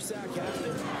sack after sack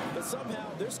happening, but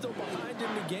somehow they're still behind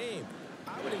in the game.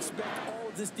 I would expect all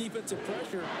of this defensive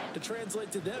pressure to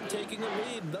translate to them taking a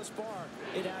lead, and thus far,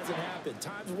 it hasn't happened.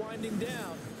 Time's winding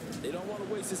down. They don't want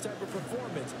to waste this type of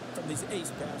performance from these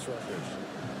ace pass rushers.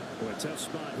 Well, a tough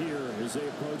spot here as they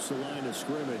approach the line of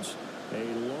scrimmage. A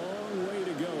long way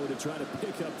to go to try to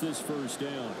pick up this first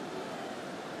down.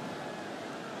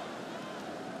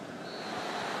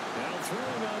 Now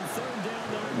throwing on third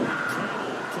down there, but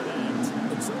cannot connect.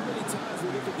 And so many times we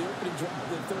look at the opening drive in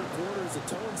the third quarter as a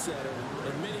tone setter,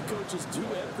 and many coaches do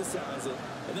emphasize it,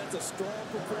 and that's a strong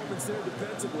performance there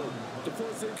defensively to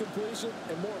force incompletion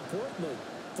and, more importantly,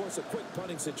 force a quick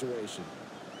punting situation.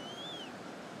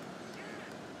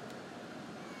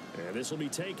 And this will be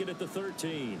taken at the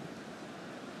 13.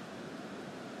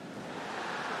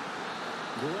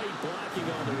 Great blocking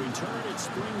on the return. It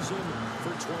springs him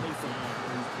for 25.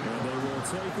 And they will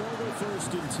take over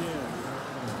first and 10.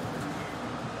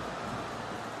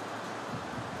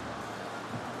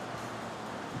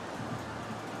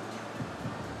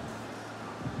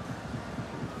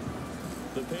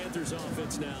 The Panthers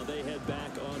offense now, they head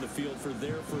back on the field for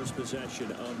their first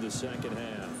possession of the second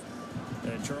half.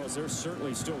 And, Charles, they're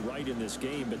certainly still right in this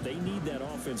game, but they need that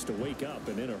offense to wake up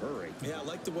and in a hurry. Yeah, I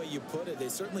like the way you put it. They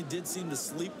certainly did seem to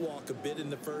sleepwalk a bit in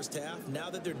the first half.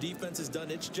 Now that their defense has done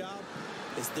its job,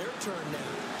 it's their turn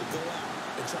now to go out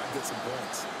and try to get some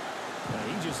points.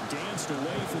 He just danced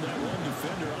away from that one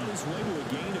defender on his way to a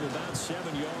gain of about 7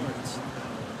 yards.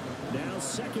 Now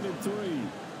 2nd and 3. A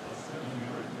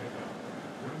 7-yard pickup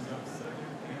brings up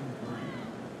 2nd and 3.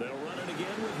 They'll run it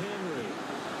again with Henry.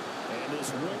 And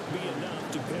this won't be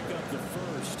enough to pick up the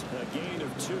first. A gain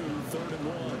of 2, 3rd and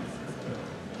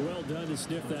 1. Well done to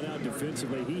sniff that out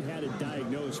defensively. He had it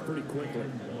diagnosed pretty quickly.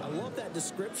 I love that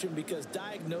description because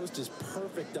diagnosed is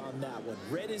perfect on that one.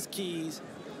 Read his keys,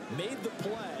 made the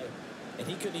play, and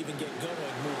he couldn't even get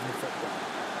going moving the football.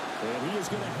 And he is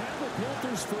going to have the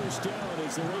Panthers first down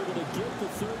as they're able to get the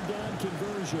 3rd down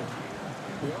conversion.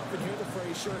 We often hear the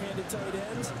phrase sure-handed tight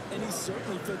ends, and he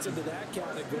certainly fits into that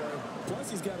category. Plus,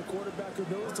 he's got a quarterback who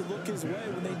knows to look his way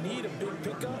when they need a big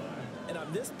pickup. And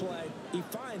on this play, he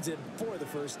finds him for the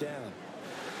first down.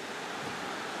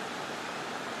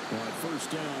 All right, first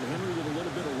down, Henry with a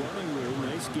little bit of running room.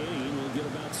 Nice gain. We'll get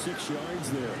about 6 yards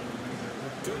there.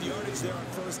 Good yardage there on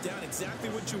first down. Exactly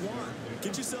what you want.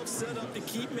 Get yourself set up to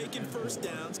keep making first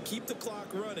downs, keep the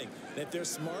clock running. And if they're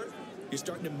smart, you're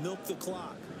starting to milk the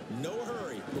clock. No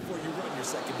hurry before you run your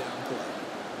second down play.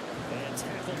 And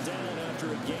tackled down after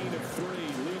a gain of 3.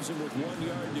 Leaves him with 1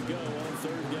 yard to go on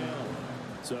 3rd down.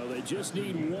 So they just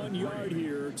need 1 yard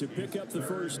here to pick up the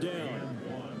first down.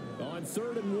 On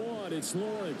 3rd and 1, it's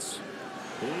Lawrence.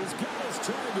 He's got his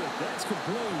target. That's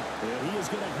complete. And he is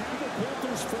going to have the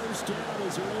Panthers first down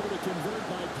as they're able to convert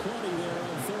by plenty there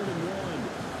on 3rd and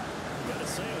 1. Gotta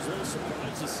say, I was a little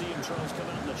surprised to see him, Charles, come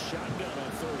out in the shotgun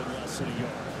on 3rd and less than a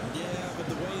yard. Yeah, but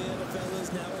the way the NFL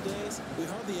is nowadays, we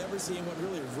hardly ever see anyone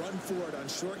really run for it on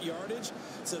short yardage.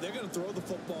 So they're going to throw the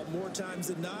football more times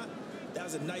than not. That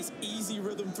was a nice, easy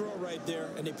rhythm throw right there,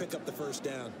 and they pick up the first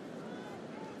down.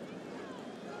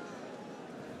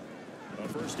 A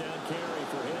first down carry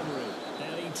for Henry.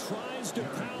 And he tries to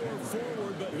power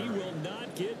forward, but he will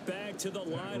not get back to the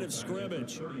line of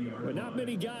scrimmage. But not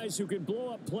many guys who can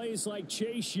blow up plays like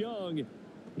Chase Young.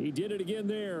 He did it again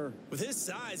there. With his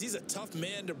size, he's a tough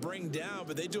man to bring down,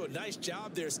 but they do a nice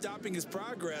job there stopping his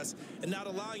progress and not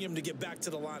allowing him to get back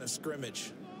to the line of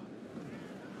scrimmage.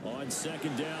 On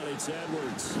 2nd down, it's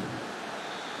Edwards.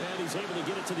 And he's able to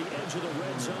get it to the edge of the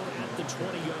red zone at the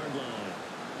 20-yard line.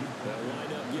 They'll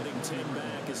wind up getting 10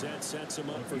 back as that sets him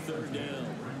up for 3rd down.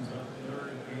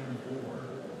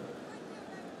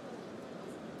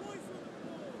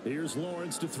 Here's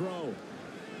Lawrence to throw.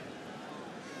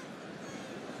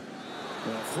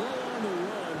 A throw on the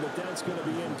run, but that's going to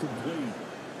be incomplete.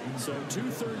 So 2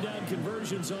 3rd down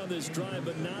conversions on this drive,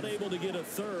 but not able to get a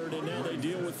 3rd, and now they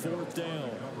deal with 4th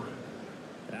down.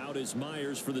 Out is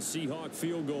Myers for the Seahawk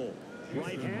field goal.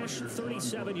 Right hash,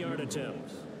 37-yard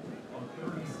attempt.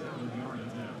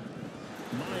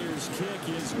 Myers'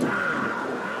 kick is good.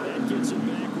 And that gets him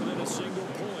back within a single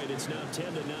point. It's now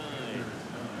 10-9.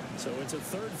 So it's a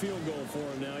third field goal for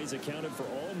him now. He's accounted for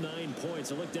all 9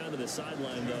 points. I look down to the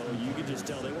sideline, though. You can just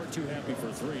tell they weren't too happy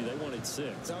for 3. They wanted 6.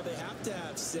 So they have to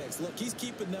have 6. Look, he's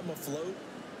keeping them afloat,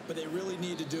 but they really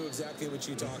need to do exactly what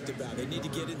you talked about. They need to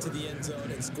get into the end zone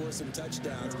and score some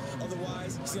touchdowns.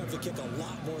 Otherwise, he's going to have to kick a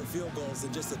lot more field goals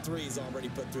than just the 3 he's already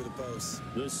put through the posts.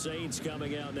 The Saints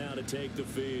coming out now to take the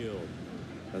field.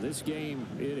 Now this game,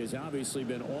 it has obviously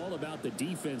been all about the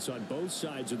defense on both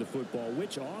sides of the football.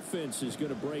 Which offense is going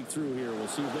to break through here? We'll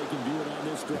see if they can do it on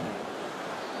this drive.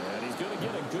 And he's going to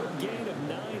get a good gain of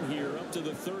 9 here up to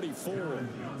the 34.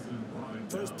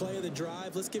 First play of the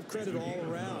drive, let's give credit all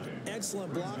around.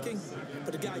 Excellent blocking,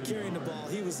 but the guy carrying the ball,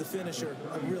 he was the finisher.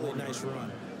 A really nice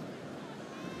run.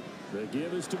 The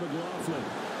give is to McLaughlin.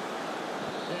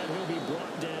 And he'll be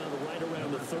brought down right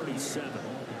around the 37.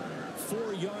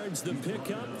 4 yards the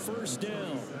pickup, first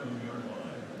down.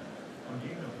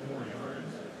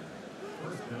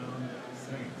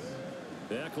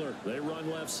 Eckler, they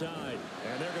run left side,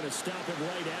 and they're going to stop him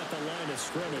right at the line of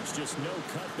scrimmage. Just no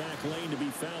cutback lane to be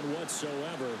found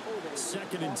whatsoever.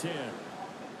 2nd and 10.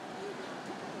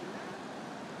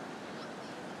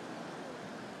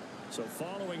 So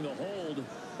following the hold,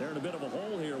 they're in a bit of a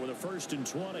hole here with a 1st and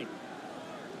 20.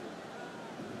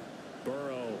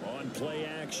 Burrow on play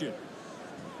action.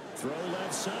 Throw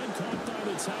left side, caught by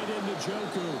the tight end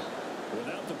Njoku.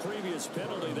 Without the previous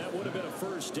penalty, that would have been a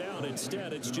first down.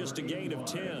 Instead, it's just a gain of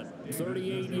 10.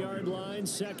 38-yard line,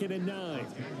 2nd and 9.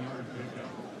 10-yard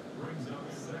pickup brings up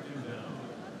 2nd down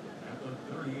at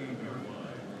the 38-yard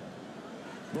line.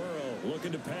 Burrow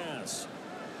looking to pass.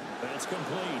 That's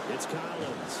complete. It's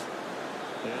Collins.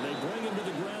 And they bring him to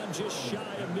the ground just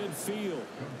shy of midfield.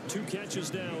 2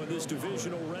 catches now in this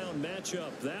divisional round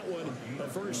matchup. That one, a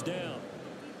first down.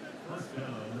 First down,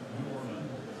 New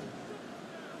Orleans.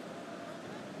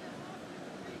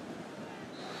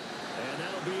 And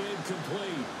that'll be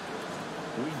incomplete.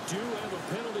 We do have a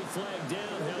penalty flag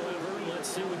down, however. Let's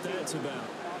see what that's about.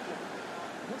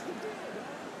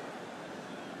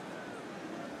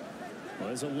 Well,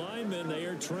 as a lineman, they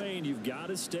are trained. You've got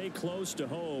to stay close to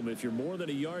home. If you're more than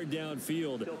a yard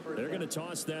downfield, they're going to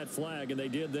toss that flag, and they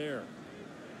did there.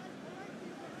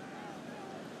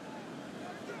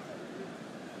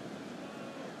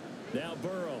 Now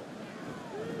Burrow.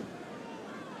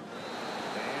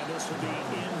 And this will be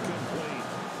incomplete.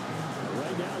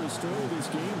 Right now, the story of this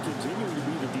game continuing to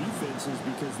be the defenses,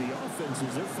 because the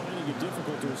offenses, they're finding it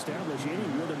difficult to establish any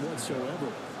rhythm whatsoever.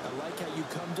 I like how you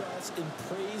come to us in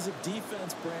praise of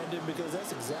defense, Brandon, because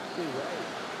that's exactly right.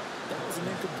 That was an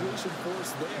incompletion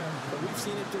force there, but we've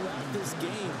seen it throughout this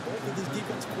game. Both of these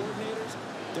defense coordinators,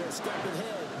 they're a step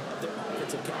ahead of their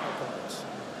offensive counterparts.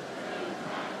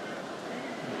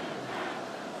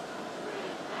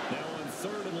 Now on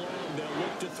 3rd and long, they'll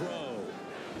look to throw.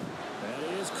 That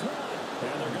is caught.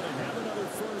 And they're going to have another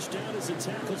first down as the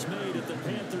tackle's made at the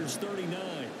Panthers' 39.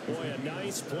 Boy, a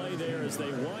nice play there as they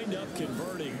wind up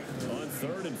converting on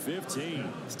 3rd and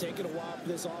 15. It's taken a while for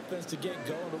this offense to get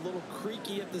going. A little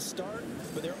creaky at the start,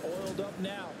 but they're oiled up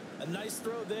now. A nice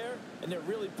throw there, and they're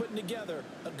really putting together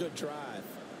a good drive.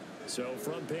 So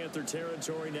from Panther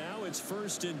territory now, it's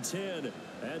 1st and 10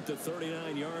 at the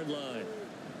 39-yard line.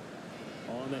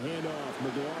 On the handoff,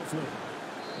 McLaughlin.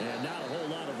 And not a whole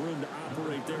lot of room to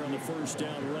operate there on the first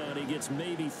down run. He gets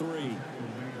maybe 3.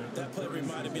 That play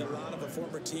reminded me a lot of a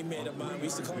former teammate of mine. We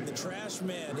used to call him the trash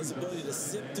man. His ability to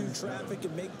sift through traffic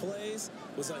and make plays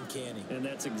was uncanny. And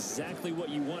that's exactly what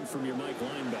you want from your Mike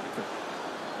linebacker.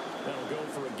 That'll go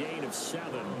for a gain of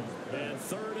 7. And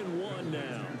 3rd and 1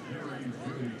 now.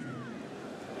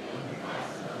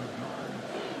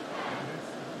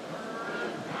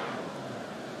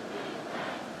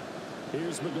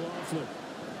 Here's McLaughlin.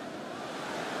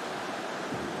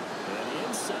 And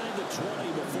inside the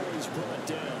 20 before he's brought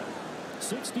down.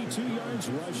 62 yards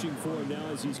rushing for him now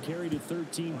as he's carried it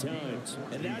 13 times.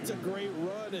 And that's a great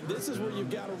run, and this is where you've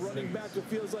got a running back who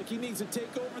feels like he needs to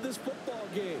take over this football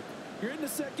game. You're in the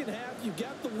second half, you've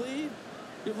got the lead,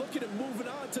 you're looking at moving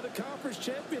on to the conference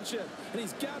championship, and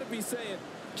he's got to be saying,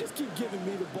 just keep giving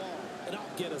me the ball, and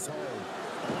I'll get us home.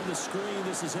 On the screen,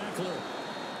 this is Eckler.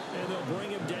 And they'll bring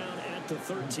him down at the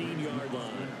 13-yard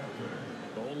line.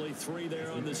 Only 3 there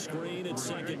on the screen. It's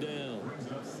 2nd down. Brings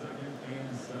up 2nd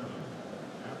and 7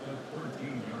 at the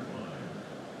 13-yard line.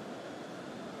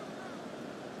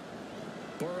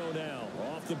 Burrow now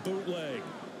off the bootleg.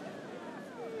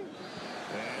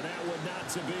 And that would not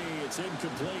to be. It's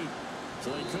incomplete.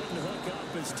 So they couldn't hook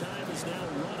up as time is now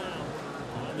run out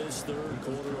on this 3rd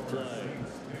quarter of play.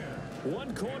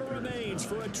 1 quarter remains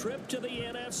for a trip to the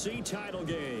NFC title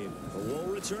game. We'll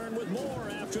return with more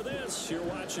after this. You're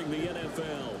watching the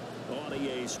NFL on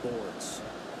EA Sports.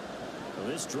 Well,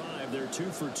 this drive, they're 2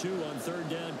 for 2 on third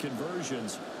down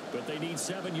conversions, but they need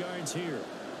 7 yards here.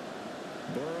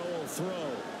 Burrow will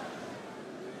throw.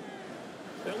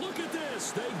 And look at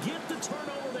this. They get the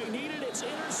turnover they needed. It's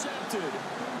intercepted.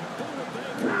 Buda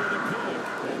Baker with a pick.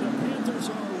 And the Panthers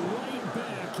are right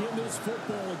back in this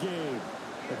football game.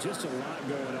 Just a lot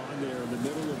going on there in the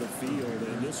middle of the field,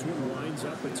 and this one winds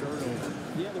up a turnover.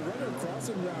 Yeah, the runner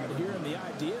crossing route here, and the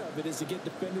idea of it is to get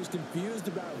defenders confused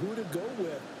about who to go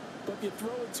with. But if you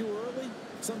throw it too early,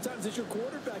 sometimes it's your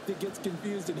quarterback that gets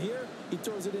confused, and here he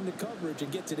throws it into coverage and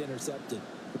gets it intercepted.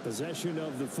 The possession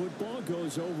of the football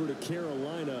goes over to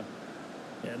Carolina.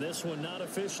 And this one not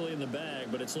officially in the bag,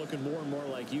 but it's looking more and more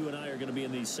like you and I are going to be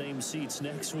in these same seats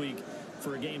next week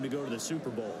for a game to go to the Super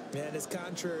Bowl. And it's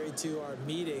contrary to our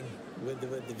meeting with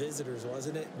the visitors,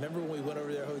 wasn't it? Remember when we went over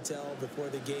to their hotel before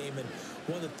the game, and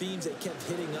one of the themes they kept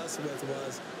hitting us with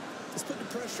was, let's put the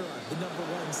pressure on the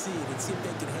 #1 seed and see if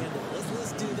they can handle it.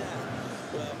 Let's do that.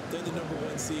 Well, they're the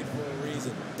 #1 seed for a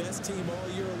reason. Best team all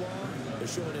year long. They're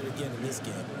showing it again in this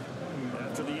game.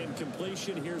 After the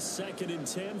incompletion, here's 2nd and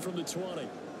 10 from the 20.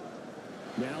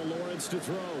 Now Lawrence to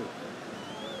throw.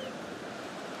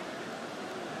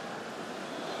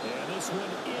 And this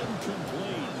one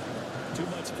incomplete. Too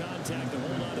much contact to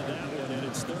hold on to that one, and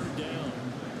it's 3rd down.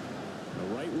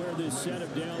 Right where this set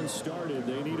of downs started,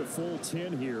 they need a full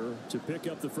 10 here to pick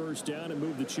up the 1st down and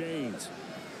move the chains.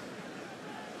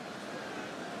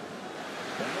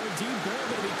 Now a deep ball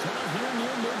going to be caught here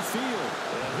near midfield.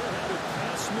 And he'll have it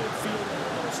past midfield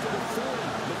almost to the 40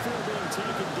 before being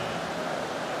taken down.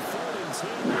 3rd and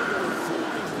 10, they're going to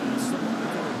fly past the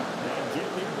marker and get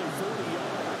nearly 40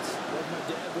 yards. Like my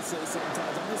dad would say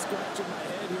sometimes, I'm just scratching my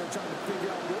head here trying to figure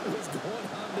out what was going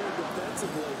on there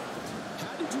defensively.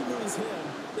 How did you lose him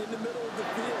in the middle of the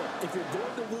field? If you're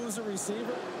going to lose a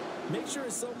receiver, make sure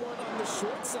it's someone on the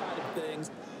short side of things,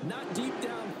 not deep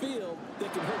downfield,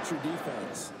 that can hurt your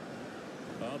defense.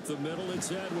 Up the middle,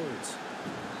 it's Edwards.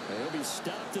 He'll be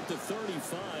stopped at the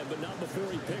 35, but not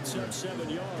before he picks up 7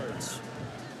 yards.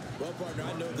 Well, partner,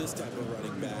 I know this type of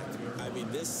running back. I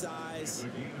mean, this size,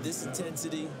 this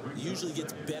intensity usually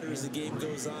gets better as the game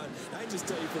goes on. I can just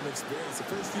tell you from experience, the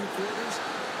first few quarters,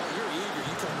 you're eager.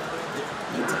 You come right in there.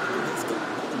 I'm telling this guy,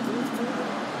 by the 4th quarter,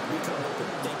 we come up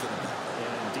and thinking about it.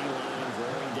 And D-line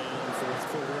wearing down 4th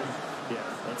quarter. Yeah,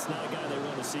 that's not a guy they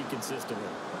want to see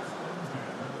consistently.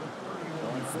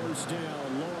 On 1st down,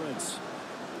 Lawrence.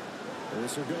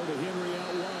 This will go to Henry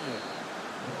out wide.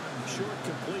 Short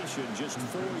completion, just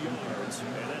 4 yards,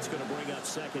 and that's going to bring up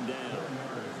 2nd down.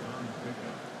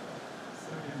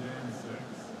 2nd and 6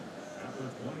 at the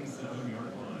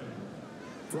 27-yard line.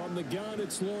 From the gun,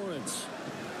 it's Lawrence.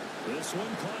 This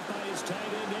one caught by his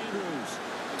tight end, Andrews.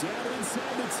 Down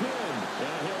inside the 10,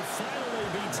 and he'll finally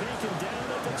be taken down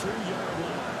at the 2-yard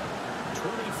line.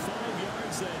 25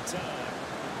 yards that time.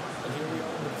 And here we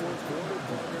are in the 4th quarter,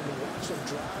 partner, and watch them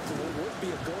drive to what would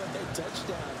be a go-ahead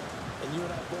touchdown. And you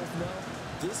and I both know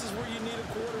this is where you need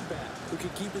a quarterback who can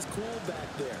keep his cool back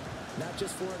there. Not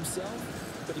just for himself,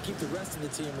 but to keep the rest of the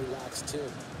team relaxed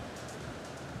too.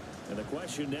 And the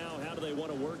question now, how do they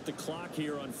want to work the clock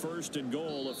here on 1st and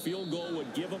goal? A field goal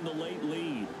would give them the late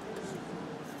lead.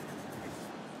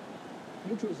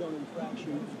 Neutral zone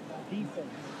infraction,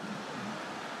 defense.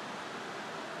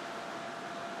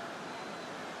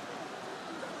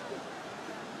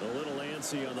 A little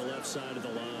antsy on the left side of the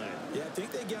line. Yeah, I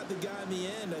think they got the guy in the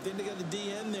end. I think they got the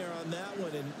DN there on that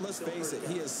one. And let's face it,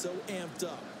 he is so amped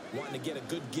up, wanting to get a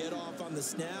good get off on the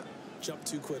snap. Jump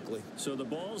too quickly. So the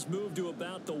ball's moved to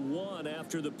about the 1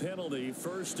 after the penalty.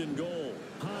 1st and goal.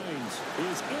 Hines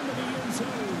is into the end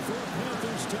zone for a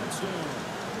Panthers touchdown.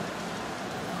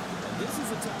 And this is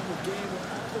a time of game where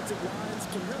offensive lines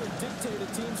can really dictate a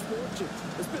team's fortune.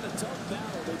 It's been a tough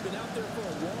battle. They've been out there for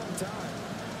a long time.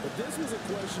 But this was a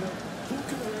question of who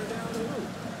can wear down who.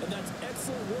 And that's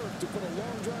excellent work to put a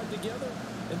long drive together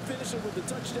and finish it with a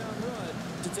touchdown run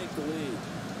to take the lead.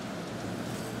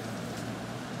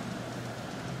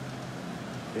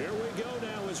 Here we go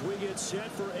now as we get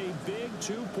set for a big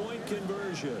 2-point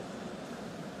conversion.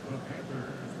 The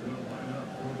Panthers will line up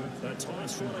for the A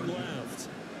toss running left.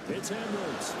 It's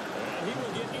Edwards. And he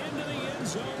will get into the end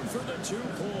zone for the 2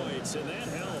 points. And that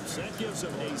helps. That gives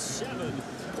them a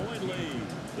 7-point 6-point lead.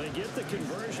 They get the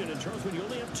conversion. And, Charles, when you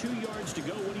only have 2 yards to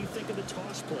go, what do you think of the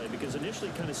toss play? Because initially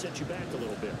it kind of sets you back a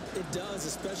little bit. It does,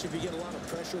 especially if you get a lot of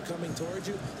pressure coming towards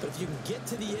you. But if you can get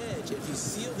to the edge, if you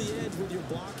seal the edge with your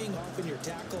blocking, often your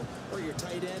tackle or your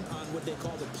tight end on what they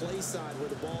call the play side where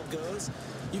the ball goes,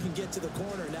 you can get to the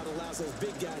corner, and that allows those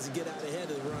big guys to get out ahead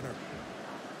of the runner.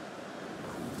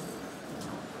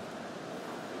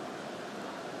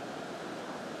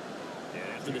 And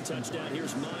after the touchdown,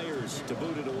 here's Myers to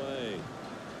boot it away.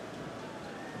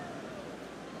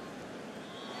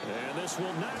 And this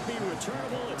will not be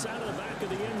returnable. It's out of the back of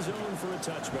the end zone for a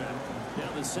touchback.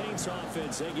 Now the Saints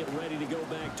offense, they get ready to go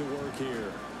back to work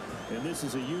here. And this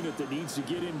is a unit that needs to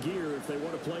get in gear if they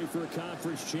want to play for a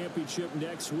conference championship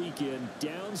next weekend.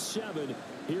 Down 7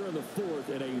 here in the 4th,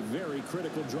 and a very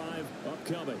critical drive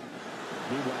upcoming.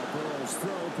 Meanwhile, Burrow's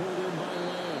throw pulled in by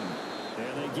Lamb.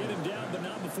 And they get him down, but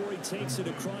not before he takes it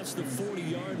across the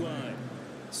 40-yard line.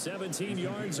 17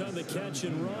 yards on the catch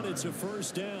and run. It's a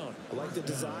first down. I like the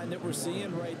design that we're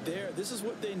seeing right there. This is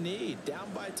what they need. Down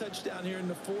by a touchdown here in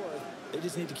the 4th. They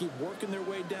just need to keep working their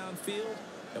way downfield.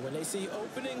 And when they see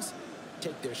openings,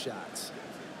 take their shots.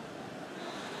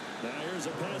 Now here's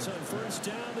a pass on first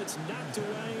down. It's knocked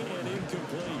away and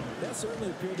incomplete. That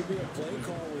certainly appeared to be a play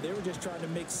call where they were just trying to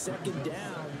make second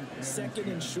down, second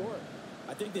and short.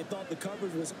 I think they thought the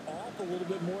coverage was off a little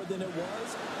bit more than it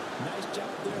was. Nice job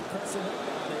there pressing up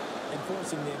on it and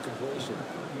forcing the incompletion.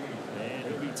 And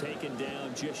he'll be taken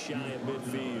down just shy of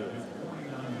midfield.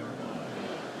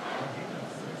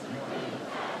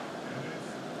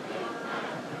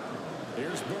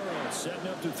 Here's Burrow setting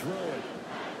up to throw it.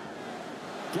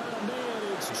 Got a man.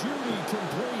 It's Judy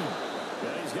complete.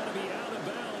 Yeah, he's got to be out of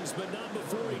bounds, but not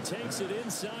before he takes it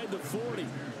inside the 40.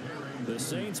 The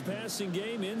Saints passing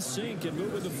game in sync and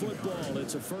moving the football.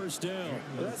 It's a first down.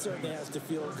 Well, that certainly has to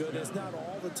feel good. It's not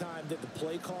all the time that the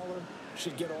play caller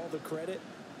should get all the credit.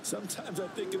 Sometimes I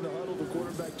think in the huddle, the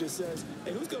quarterback just says,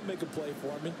 hey, who's going to make a play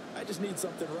for me? I just need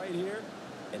something right here.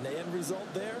 And the end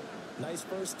result there, nice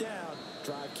first down.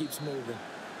 Drive keeps moving.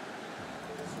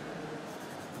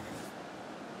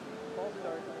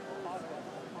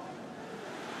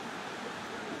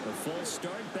 A false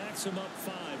start backs him up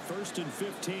 5, 1st and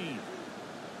 15.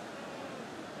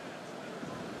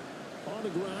 On the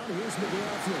ground, here's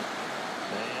McLaughlin.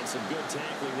 And some good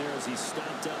tackling there as he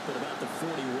stopped up at about the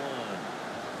 41.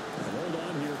 Hold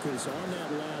on here, because on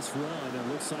that last run, it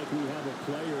looks like we have a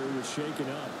player who was shaken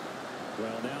up.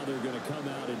 Well, now they're going to come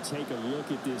out and take a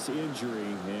look at this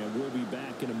injury, and we'll be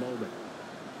back in a moment.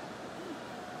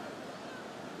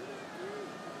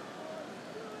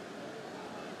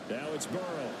 Now it's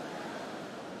Burrow.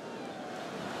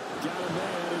 Got a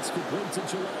man. It's complete to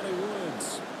Jelani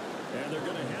Woods. And they're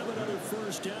going to have another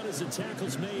first down as the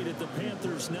tackle's made at the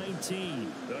Panthers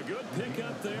 19. A good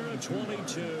pickup there at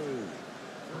 22.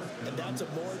 And that's a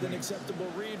more than acceptable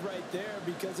read right there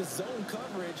because it's zone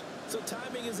coverage, so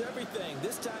timing is everything.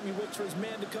 This time he waits for his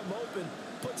man to come open,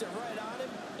 puts it right on him,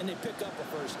 and they pick up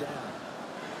a first down.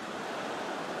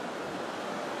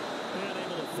 And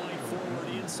able to fight forward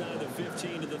inside the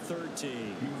 15 to the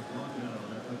 13.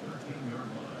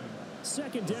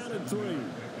 Second down and 3.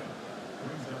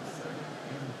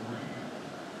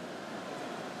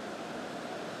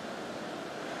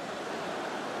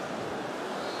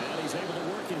 He's able to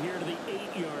work it here to the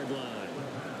 8-yard line.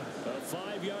 A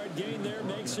 5-yard gain there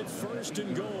makes it 1st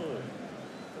and goal.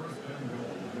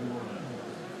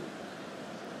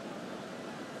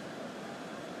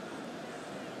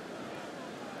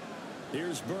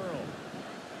 Here's Burrow.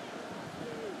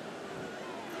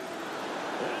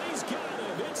 And he's got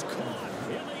him. It's caught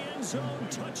in the end zone.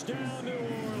 Touchdown, New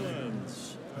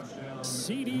Orleans.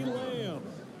 CeeDee Lamb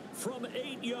from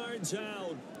 8 yards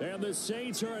out. And the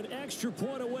Saints are an extra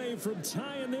point away from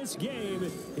tying this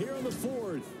game here in the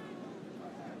 4th.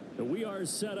 And we are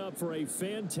set up for a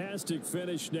fantastic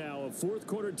finish now. A 4th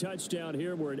quarter touchdown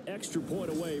here. We're an extra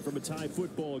point away from a tie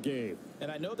football game.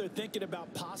 And I know they're thinking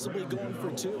about possibly going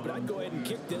for 2, but I'd go ahead and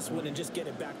kick this one and just get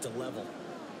it back to level.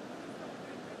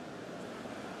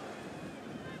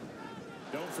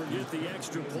 Don't forget the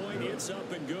extra point. It's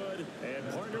up and good.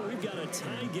 And, partner, we've got a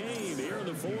tie game here in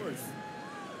the 4th.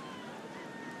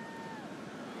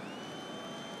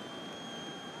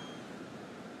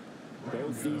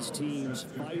 Both these teams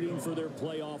fighting for their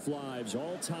playoff lives.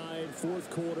 All tied 4th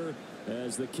quarter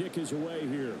as the kick is away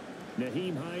here.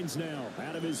 Nyheim Hines now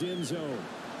out of his end zone.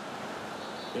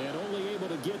 And only able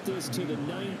to get this to the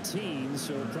 19,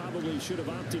 so probably should have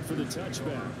opted for the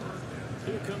touchback.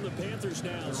 Here come the Panthers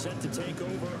now, set to take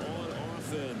over on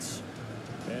offense.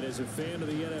 And as a fan of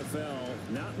the NFL,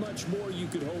 not much more you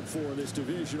could hope for in this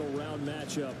divisional round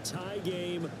matchup. Tie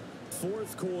game,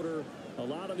 fourth quarter. A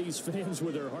lot of these fans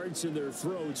with their hearts in their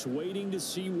throats waiting to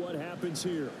see what happens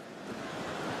here.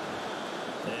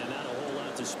 And not a whole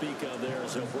lot to speak of there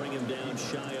as they'll bring him down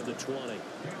shy of the 20.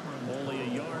 Only a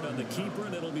yard on the keeper,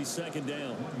 and it'll be second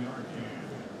down. 1 yard gain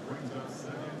brings up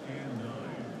 2nd and 9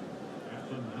 at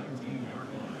the 19-yard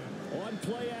line. On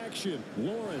play action,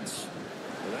 Lawrence.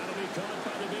 That'll be caught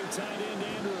by the big tight end,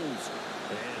 Andrews.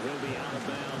 And he'll be out of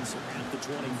bounds at the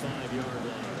 25-yard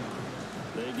line.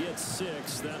 They get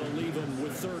 6. That'll leave them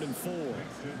with 3rd and 4. 3rd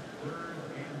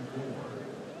and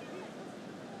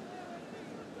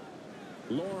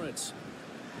 4. Lawrence.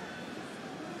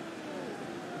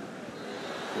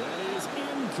 That is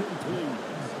incomplete.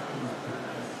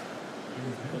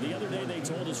 Well, the other day they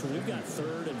told us when we've got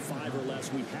 3rd and 5 or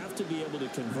less, we have to be able to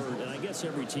convert. And I guess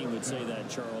every team would say that,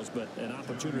 Charles, but an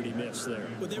opportunity missed there.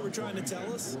 What they were trying to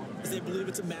tell us is they believe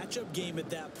it's a matchup game at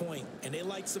that point, and they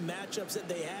liked some matchups that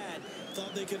they had,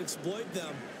 thought they could exploit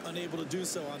them, unable to do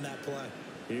so on that play.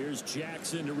 Here's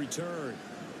Jackson to return.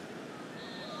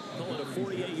 Call it a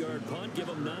 48-yard punt. Give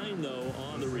them 9, though,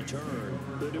 on the return.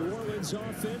 The New Orleans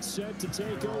offense set to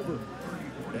take over.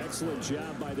 Excellent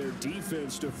job by their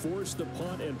defense to force the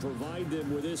punt and provide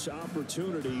them with this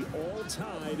opportunity, all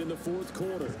tied in the fourth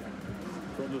quarter.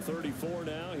 From the 34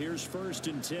 now, here's 1st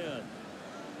and 10.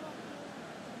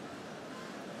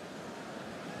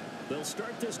 They'll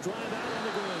start this drive out on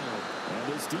the ground.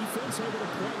 And this defense able to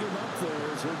plug him up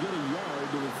there as he'll get a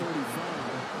yard to the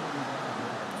 35.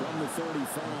 From the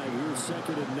 35, here's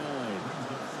 2nd and 9.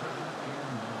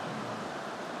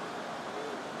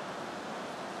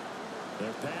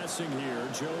 They're passing here.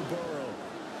 Joe Burrow.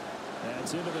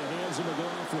 That's into the hands of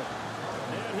McLaughlin.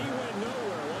 And he went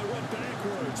nowhere. Well, he went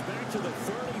backwards. Back to the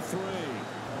 33.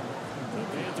 The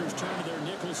Panthers turn to their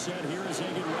nickel set here as they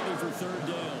get ready for 3rd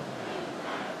down.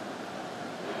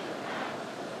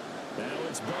 Now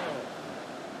it's Burrow.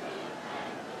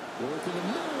 Work in the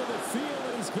middle of the field,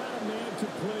 and he's got a man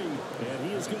complete. And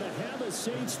he is going to have a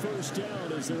Saints 1st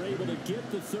down as they're able to get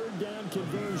the 3rd down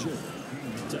conversion.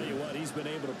 Tell you what, he's been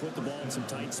able to put the ball in some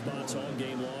tight spots all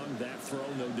game long. That throw,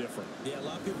 no different. Yeah, a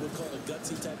lot of people would call it a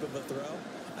gutsy type of a throw.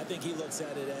 I think he looks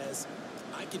at it as,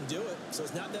 I can do it, so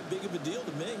it's not that big of a deal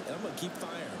to me, and I'm going to keep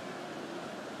firing.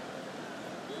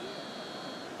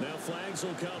 Now flags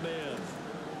will come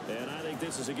in. And I think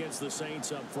this is against the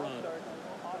Saints up front.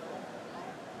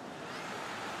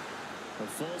 A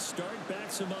false start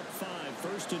backs him up 5.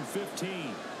 1st and 15.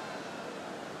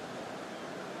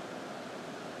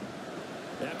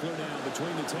 Eckler now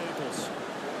between the tackles.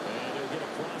 And he'll get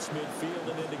across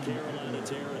midfield and into Carolina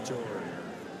territory.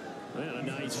 And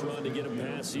a nice run to get him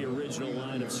past the original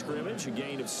line of scrimmage. A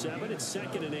gain of 7. It's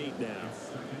 2nd and 8 now.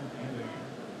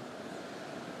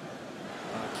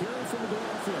 Carry from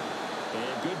McLaughlin.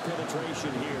 And good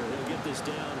penetration here. He'll get this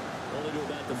down only to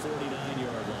about the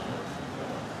 49-yard line.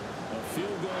 A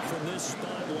field goal from this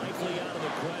spot likely out of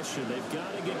the question. They've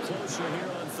got to get closer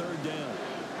here on 3rd down.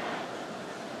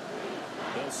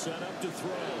 They'll set up to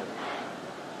throw.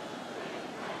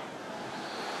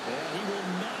 And he will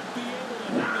not be able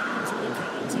to hang on to the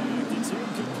contact. It's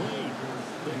incomplete.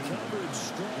 The coverage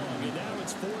strong, and now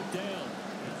it's 4th down.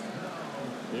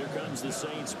 Here comes the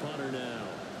Saints punter now,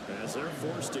 as they're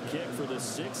forced to kick for the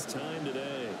 6th time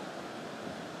today.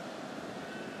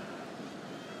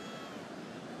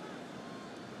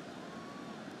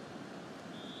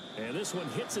 And this one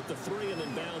hits at the 3 and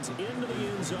then bounds into the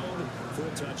end zone for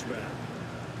a touchback.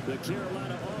 The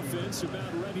Carolina offense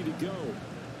about ready to go.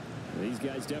 These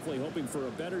guys definitely hoping for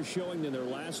a better showing than their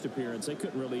last appearance. They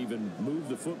couldn't really even move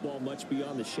the football much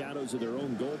beyond the shadows of their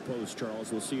own goalpost,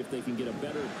 Charles. We'll see if they can get a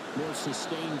better, more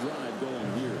sustained drive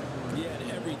going here. Yeah,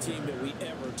 and every team that we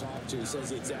ever talk to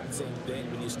says the exact same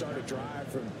thing. When you start a drive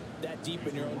from that deep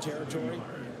in your own territory,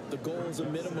 the goal is a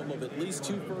minimum of at least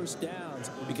 2 first downs,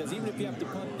 because even if you have to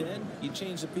punt then, you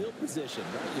change the field position,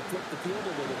 right? You flip the field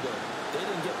a little bit. They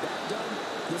didn't get that done.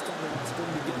 This time they're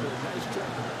string together a nice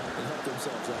drive and help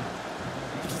themselves out.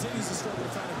 He continues to struggle to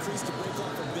find a crease to break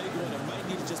off a big one and might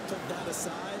need to just put that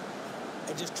aside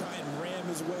and just try and ram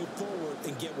his way forward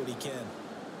and get what he can.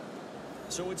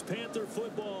 So it's Panther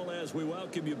football as we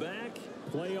welcome you back.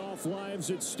 Playoff lives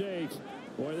at stake.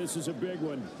 Boy, this is a big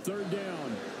one. 3rd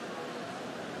down.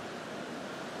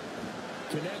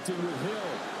 Connecting with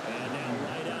Hill. And now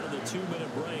right out of the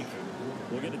 2-minute break,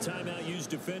 we'll get a timeout used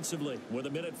defensively with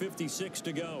 1:56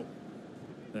 to go.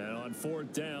 And on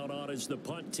 4th down, on is the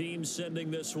punt team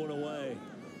sending this one away.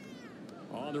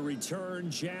 On the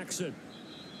return, Jackson.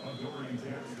 Jackson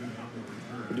on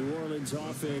the return. The New Orleans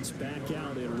offense back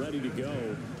out and ready to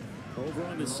go. Over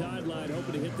on the sideline,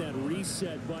 hoping to hit that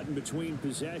reset button between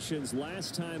possessions.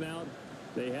 Last time out,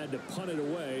 they had to punt it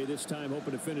away. This time,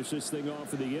 hoping to finish this thing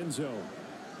off in the end zone.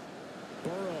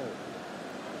 Burrow.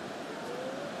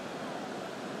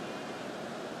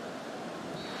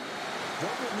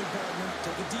 Work with me, partner.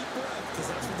 Take a deep breath, because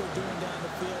that's what they're doing down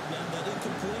the field. Now, that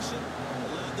incompletion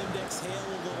allowed them to exhale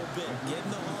a little bit. Get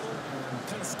in the huddle,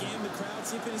 kind of scan the crowd,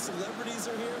 see if any celebrities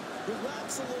are here.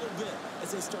 Relax a little bit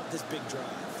as they start this big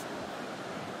drive.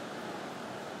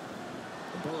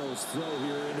 Burrow's throw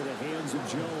here into the hands of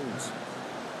Jones.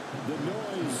 The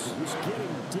noise is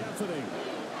getting deafening.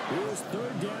 Here's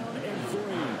 3rd down and 3.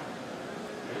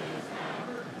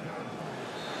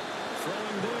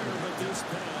 Throwing there, but this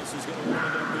pass is going to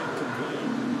wind up incomplete.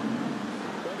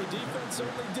 Well, the defense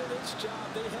certainly did its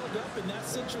job. They held up in that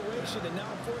situation, and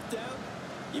now 4th down,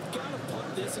 you've got to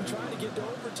punt this and try to get to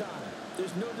overtime.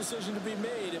 There's no decision to be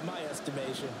made, in my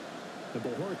estimation. The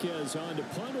Bojorquez on to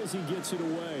punt as he gets it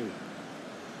away.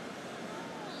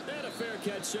 And a fair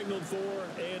catch signaled for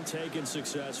and taken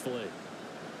successfully.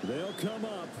 They'll come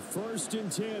up 1st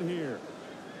and 10 here.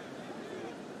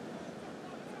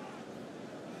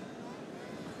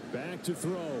 Back to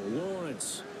throw,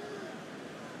 Lawrence.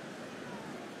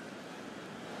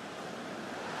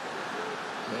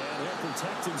 And he'll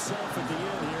protect himself at the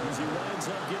end here as he winds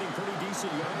up getting pretty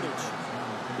decent yardage.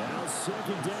 Now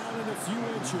 2nd down and a few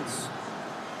inches.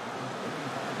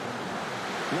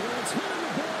 Lawrence hitting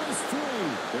the ball is free.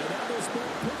 And now this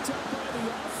ball picked up by the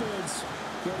offense.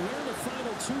 But here in the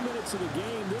final 2 minutes of the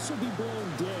game, this will be blown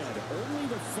dead. Only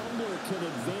the fumbler can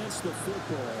advance the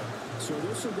football. So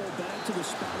this will go back to the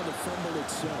spot of the fumble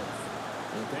itself.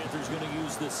 The Panthers going to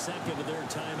use the 2nd of their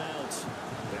timeouts,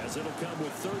 as it'll come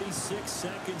with 36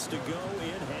 seconds to go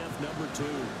in half number 2.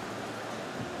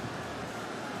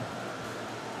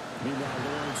 Meanwhile,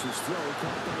 Lawrence's throw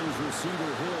caught by his receiver,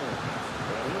 Hill.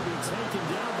 And he'll be taken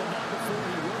down, but not before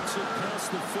he works it past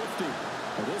the 50.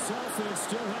 Well, this offense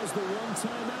still has the 1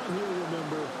 timeout here,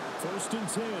 remember. 1st and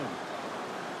 10.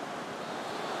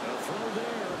 A throw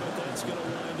there, but that's going to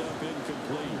wind up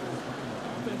incomplete.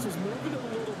 Offense was moving a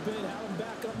little bit, had them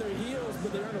back on their heels, but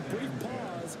they're on a brief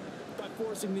pause by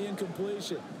forcing the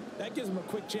incompletion. That gives them a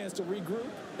quick chance to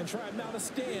regroup and try and mount a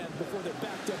stand before they're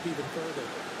backed up even further.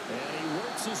 And he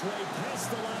works his way past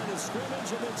the line of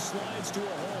scrimmage and then slides to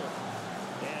a hole.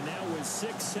 And now with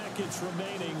 6 seconds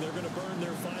remaining, they're going to burn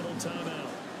their final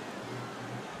timeout.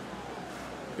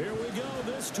 Here we go.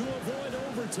 This to avoid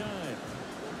overtime.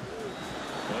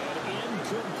 And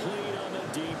incomplete on the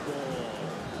deep ball.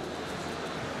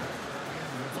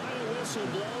 Final whistle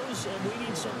blows, and we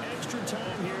need some extra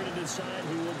time here to decide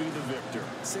who will be the victor.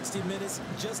 60 minutes,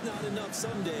 just not enough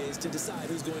some days to decide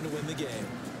who's going to win the game.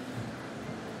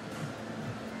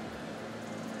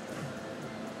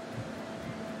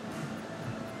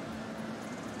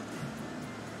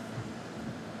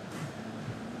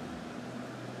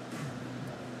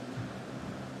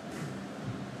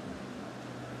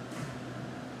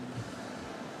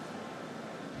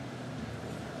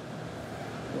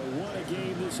 What a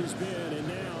game this has been, and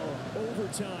now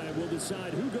overtime will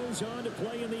decide who goes on to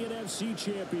play in the NFC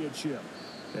Championship.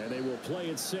 And they will play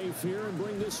it safe here and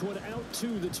bring this one out to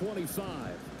the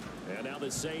 25. And now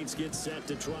the Saints get set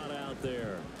to trot out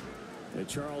there. And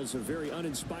Charles, a very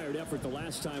uninspired effort the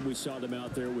last time we saw them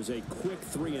out there was a quick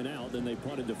 3 and out, then they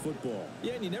punted the football.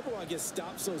 Yeah, and you never want to get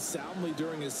stopped so soundly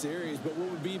during a series, but what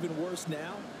would be even worse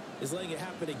now is letting it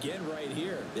happen again right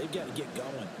here. They've got to get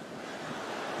going.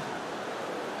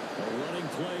 A running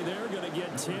play there, going to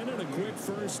get 10 and a quick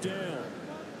 1st down.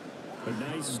 A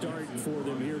nice start for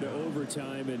them here to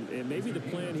overtime, and maybe the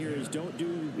plan here is don't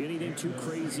do anything too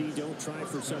crazy. Don't try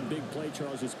for some big play,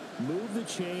 Charles. Just move the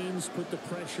chains, put the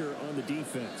pressure on the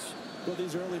defense. Well,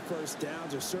 these early 1st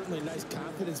downs are certainly nice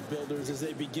confidence builders as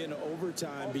they begin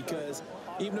overtime, because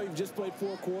even though you've just played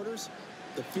 4 quarters,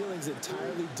 the feeling's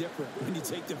entirely different when you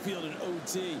take the field in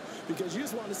OT, because you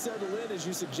just want to settle in, as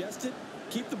you suggested,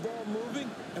 keep the ball moving,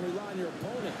 and rely on your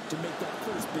opponent to make that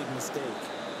first big mistake.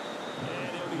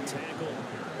 And he'll be tackled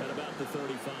at about the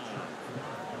 35.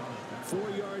 4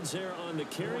 yards there on the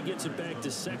carry, gets it back to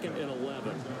 2nd and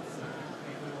 11.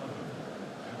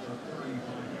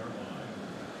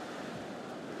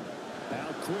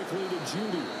 Out quickly to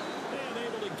Judy. And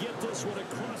able to get this one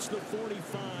across the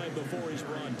 45 before he's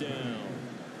brought down.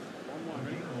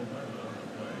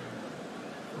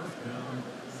 1st down,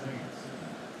 Saints.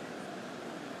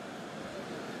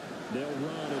 They'll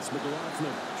run. It's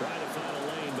McLaughlin. Trying to find a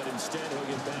lane, but instead he'll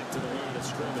get back to the line of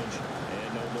scrimmage.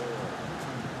 And no more.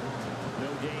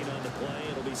 No gain on the play.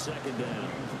 It'll be 2nd down.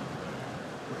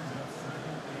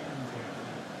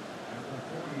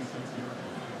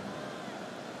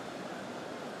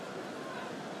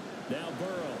 Now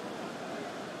Burrow.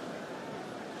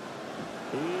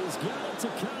 He's got it to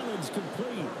Collins,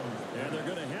 complete. And they're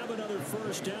going to have another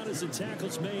first down as the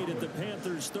tackle's made at the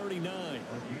Panthers 39.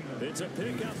 It's a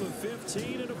pickup of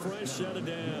 15 and a fresh set of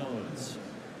downs.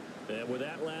 And with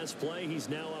that last play, he's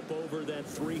now up over that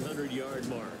 300-yard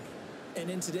mark. And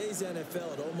in today's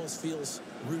NFL, it almost feels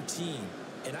routine.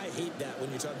 And I hate that when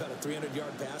you're talking about a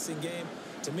 300-yard passing game.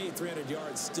 To me, 300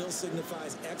 yards still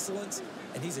signifies excellence,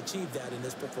 and he's achieved that in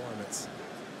this performance.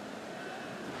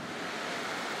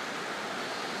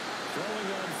 Throwing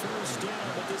on first down,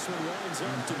 but this one winds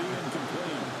up to be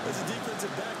incomplete. As a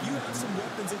defensive back, you have some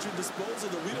weapons at your disposal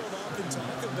that we don't often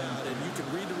talk about. And you can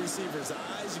read the receiver's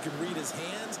eyes, you can read his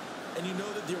hands, and you know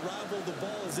that the arrival of the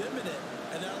ball is imminent,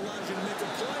 and that allows you to make a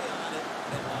play on it,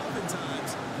 and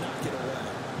oftentimes knock it away.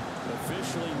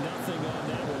 Officially nothing on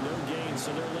that one, no gain,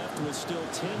 so they're left with still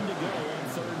 10 to go on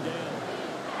third down.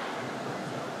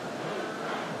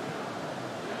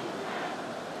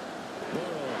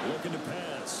 Burrow looking to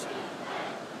pass.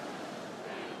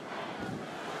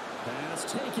 Pass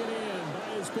taken in by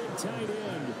his big tight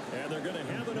end. And they're going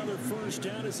to have another first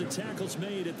down as the tackle's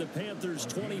made at the Panthers'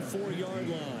 24-yard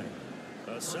line.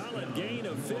 A solid gain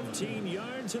of 15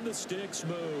 yards and the sticks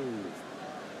move.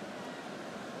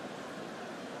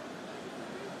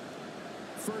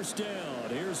 First down,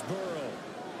 here's Burrow.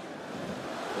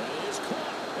 That is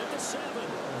caught at the 7.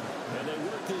 And they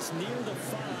work this near the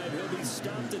 5. He'll be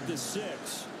stopped at the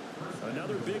 6.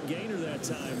 Another big gainer that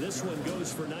time. This one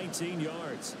goes for 19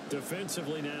 yards.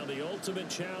 Defensively now, the ultimate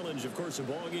challenge. Of course, the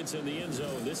ball gets in the end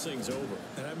zone. This thing's over.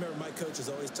 And I remember my coaches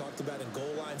always talked about in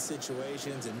goal line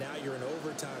situations, and now you're in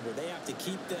overtime where they have to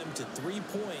keep them to 3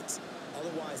 points.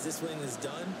 Otherwise, this thing is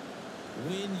done.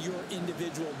 Win your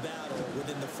individual battle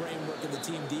within the framework of the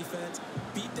team defense.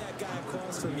 Beat that guy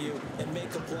across from you and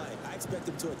make a play. I expect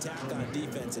them to attack on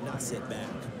defense and not sit back.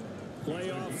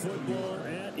 Playoff football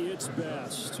at its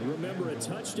best. Remember, a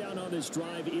touchdown on this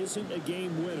drive isn't a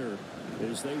game winner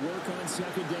as they work on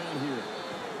second down here.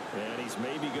 And he's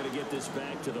maybe going to get this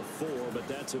back to the 4, but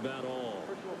that's about all.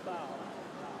 Personal foul.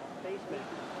 Face mask.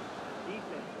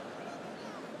 Defense.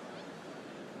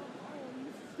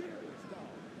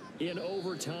 In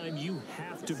overtime, you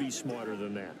have to be smarter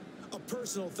than that. A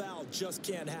personal foul just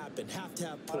can't happen. Have to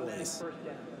have poise. First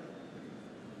down.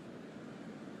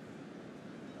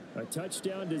 A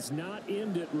touchdown does not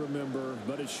end it, remember,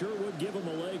 but it sure would give him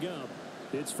a leg up.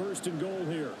 It's first and goal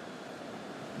here.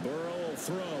 Burrow will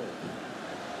throw.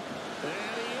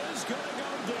 And he is going to go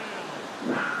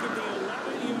down back at the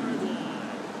 11-yard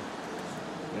line.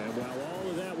 And while all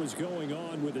of that was going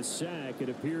on with a sack, it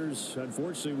appears,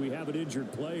 unfortunately, we have an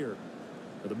injured player.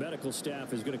 The medical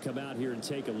staff is going to come out here and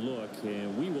take a look,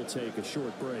 and we will take a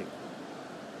short break.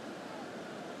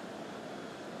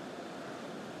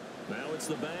 Now it's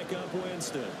the backup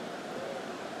Winston.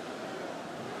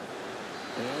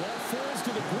 And that falls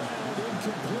to the ground,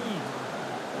 incomplete.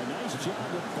 A nice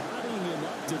job of bodying him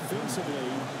up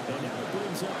defensively, and now it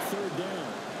brings up third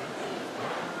down.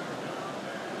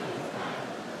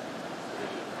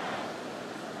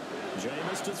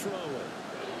 Jameis to throw it.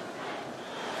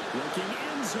 Looking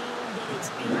end zone, but it's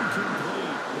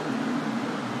incomplete.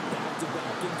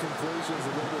 Back-to-back incompletions,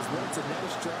 and it was once a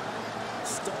nice drive.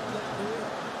 Start that here.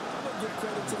 I'm going to give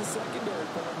credit to the secondary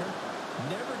partner.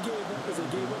 Never gave up as they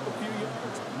gave up a few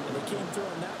yards, and they came through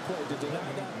on that play to deny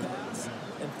that pass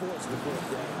and force the fourth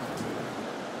down.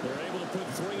 They're able to put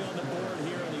 3 on the board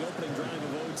here on the opening drive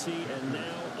of OT, and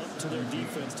now up to their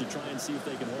defense to try and see if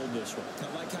they can hold this one. I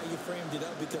like how you framed it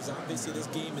up because obviously this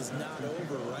game is not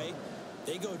over, right?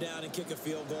 They go down and kick a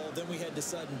field goal, then we head to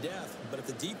sudden death. But if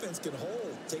the defense can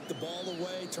hold, take the ball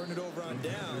away, turn it over on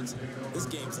downs, this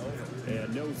game's over.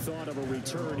 And no thought of a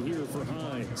return here for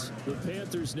Hines. The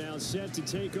Panthers now set to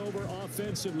take over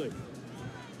offensively.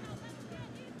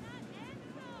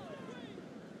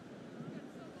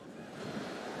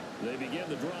 They begin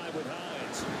the drive with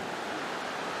Hines.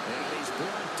 And he's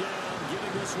brought down,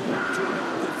 getting this one up to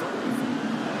about the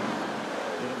 35.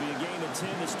 It'll be a gain of 10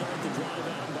 to start the drive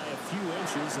out by a few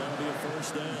inches. That'll be a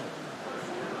first down.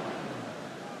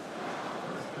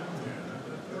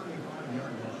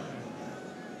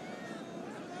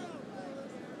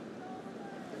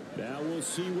 Now we'll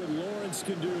see what Lawrence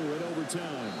can do in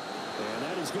overtime. And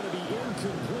that is going to be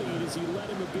incomplete as he let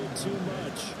him a bit too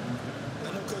much.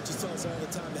 I know coaches tell us all the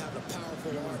time that having a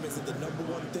powerful arm isn't the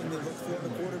 #1 thing they look for in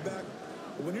a quarterback.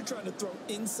 But when you're trying to throw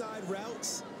inside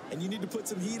routes and you need to put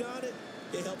some heat on it,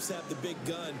 it helps have the big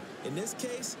gun. In this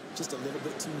case, just a little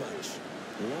bit too much.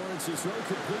 Lawrence's throw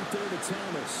complete there to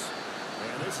Thomas.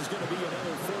 And this is going to be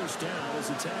another first down as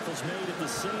the tackle's made at the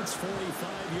Saints'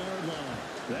 45-yard line.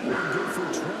 That one good for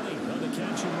 20 on the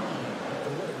catch and run.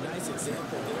 And what a nice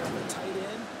example there of a tight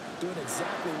end doing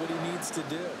exactly what he needs to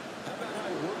do. How about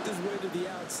how he worked his way to the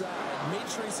outside, made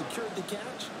sure he secured the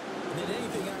catch, and then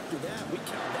anything after that, we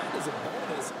count that as a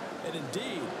bonus. And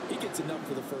indeed, he gets enough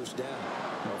for the first down.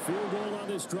 A field goal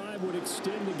on this drive would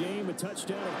extend the game. A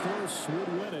touchdown, of course, would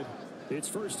win it. It's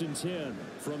 1st and 10.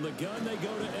 From the gun, they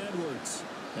go to Edwards.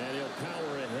 And he'll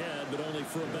power ahead, but only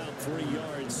for about 3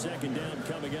 yards. Second down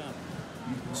coming up.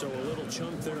 So a little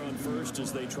chunk there on first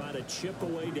as they try to chip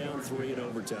away down 3 in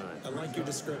overtime. I like your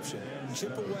description.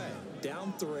 Chip away.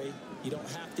 Down 3. You don't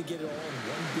have to get it all in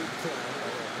one big play.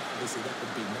 Obviously, that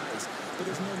would be nice. But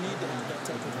there's no need to have that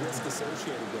type of risk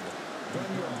associated with it. Run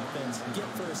your offense, get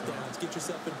first downs, get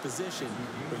yourself in a position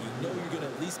where you know you're going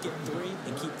to at least get 3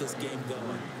 and keep this game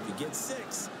going. If you get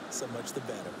 6, so much the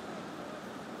better.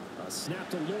 A snap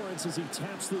to Lawrence as he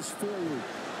taps this forward.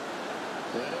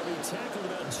 And he'll be tackled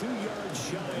about 2 yards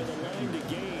shy of the line to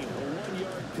gain. A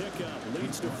 1-yard pickup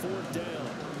leads to 4th down.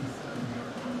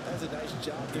 That's a nice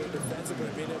job there defensively,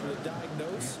 being able to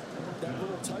diagnose that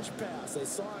little touch pass. They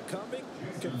saw it coming,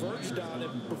 converged on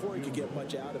it before he could get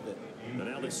much out of it. And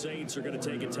now the Saints are going to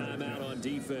take a timeout on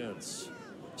defense.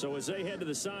 So as they head to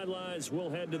the sidelines, we'll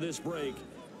head to this break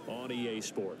on EA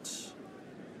Sports.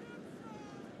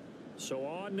 So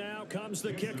on now comes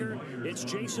the kicker. It's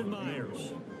Jason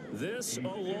Myers. This a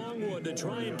long one to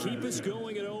try and keep us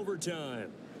going in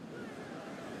overtime.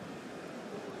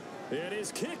 And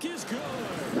his kick is good.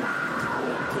 A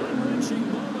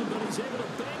gut-wrenching moment, but he's able to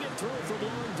bang it through from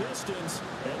long distance.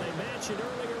 And they match an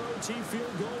earlier OT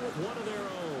field goal with one of their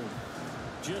own.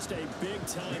 Just a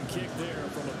big-time kick there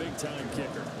from a big-time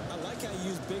kicker. I like how you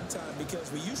use big-time because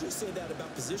we usually say that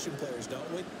about position players, don't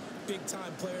we?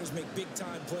 Big-time players make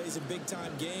big-time plays in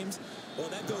big-time games. Well,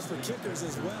 that goes for kickers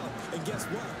as well. And guess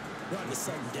what? We're on to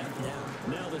sudden death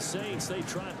now. Now the Saints, they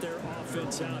trot their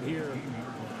offense out here.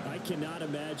 I cannot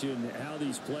imagine how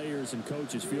these players and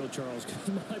coaches feel, Charles, because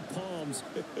my palms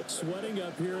sweating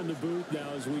up here in the booth now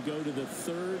as we go to the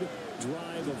 3rd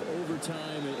drive of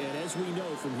overtime. And as we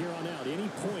know from here on out, any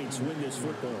points win this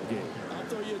football game. I'll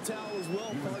throw you a towel as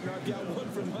well, partner. I've got one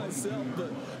for myself,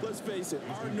 but let's face it,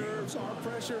 our nerves, our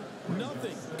pressure,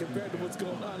 nothing compared to what's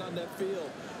going on that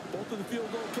field. Both of the field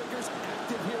goal kickers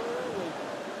active here early.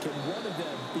 Can one of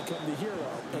them become the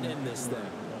hero and end this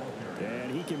thing?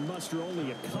 And he can muster only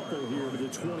a couple here to the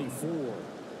 24.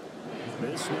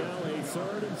 This now a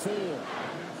 3rd and 4.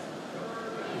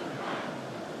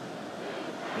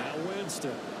 Now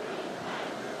Winston.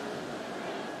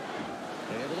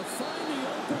 Able to find the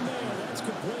open there. That's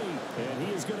complete. And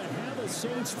he is going to have a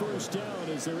Saints first down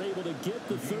as they're able to get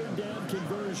the 3rd down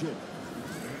conversion.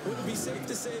 Would it be safe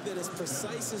to say that as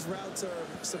precise as routes are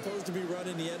supposed to be run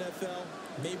in the NFL,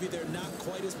 maybe they're not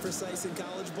quite as precise in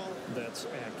college ball? That's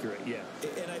accurate, yeah.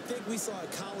 And I think we saw a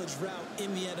college route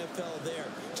in the NFL there.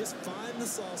 Just find the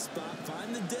soft spot,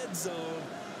 find the dead zone,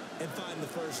 and find the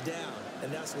first down.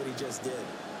 And that's what he just did.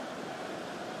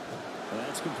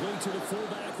 That's complete to the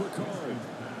fullback, Ricard.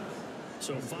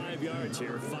 So 5 yards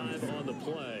here, 5 on the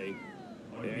play.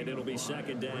 And it'll be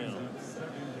 2nd down.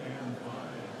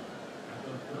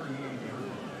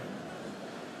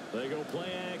 They go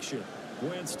play action.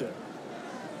 Winston.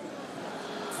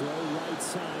 Throw right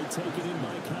side, taken in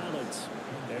by Collins.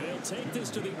 And he'll take this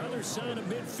to the other side of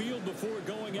midfield before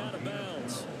going out of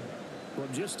bounds.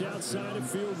 From just outside of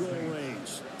field goal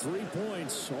range. 3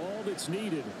 points, all that's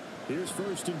needed. Here's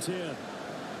 1st and 10. And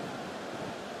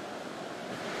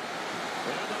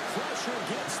the pressure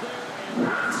gets there, and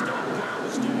Winston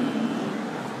goes down.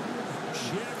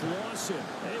 Jack Lawson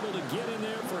able to get in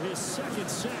there for his 2nd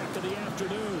sack of the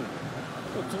afternoon.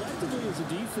 Well, collectively as a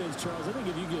defense, Charles, I think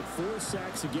if you get 4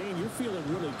 sacks a game, you're feeling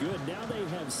really good. Now they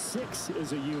have 6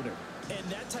 as a unit. And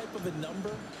that type of a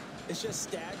number is just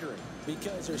staggering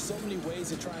because there's so many ways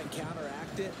to try and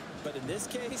counteract it. But in this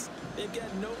case, they've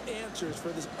got no answers for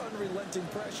this unrelenting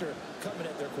pressure coming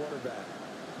at their quarterback.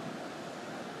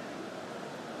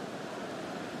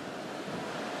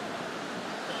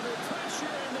 Under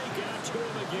pressure, and they got to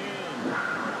him again.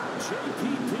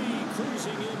 JPP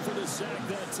cruising in for the sack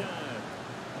that time.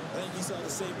 I think you saw the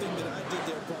same thing that I did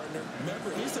there, partner. Remember,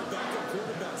 he's a backup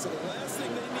quarterback, so the last thing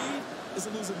they need is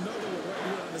to lose another one right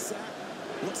here on the sack.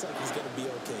 Looks like he's going to be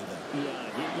okay, though.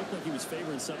 Yeah, he looked like he was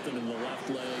favoring something in the left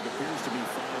leg. Appears to be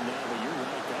fine now, but you're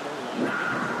right. That O-line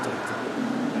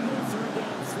now a 3rd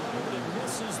down throw, but it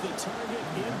misses the target,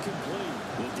 incomplete.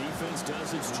 The defense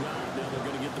does its job. Now they're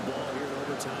going to get the ball here in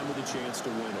overtime with a chance to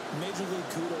win it. Major league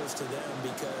kudos to them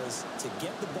because to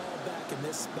get the ball back in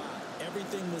this spot,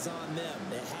 everything was on them.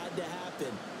 They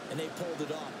and they pulled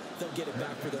it off, they'll get it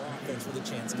back for their offense with a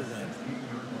chance to win.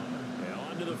 Now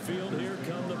onto the field, here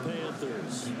come the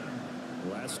Panthers.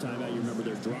 Last time out, you remember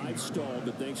their drive stalled,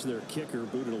 but thanks to their kicker,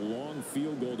 booted a long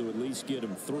field goal to at least get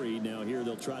them 3. Now here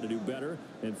they'll try to do better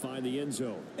and find the end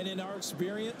zone. And in our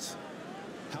experience,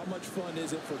 how much fun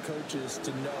is it for coaches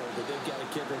to know that they've got a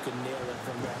kicker who can nail it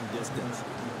from long distance?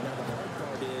 Now the hard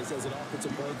part is, as an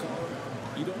offensive play caller,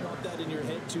 you don't want that in your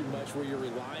head too much where you're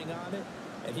relying on it,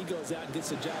 and he goes out and gets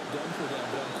the job done for them.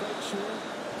 But I'm quite sure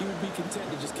he would be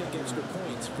content to just kick extra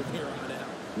points from here on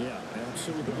out. Yeah,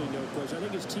 absolutely no question. I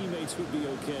think his teammates would be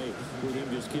okay with him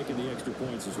just kicking the extra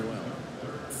points as well.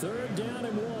 3rd down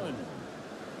and 1.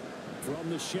 From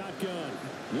the shotgun,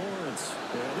 Lawrence.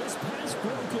 And this pass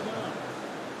broken up.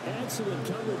 Excellent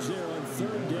coverage there on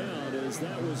 3rd down, as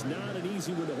that was not an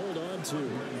easy one to hold on to.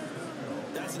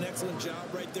 That's an excellent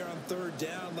job right there on 3rd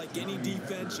down. Like any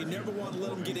defense, you never want to let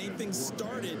them get anything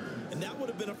started, and that would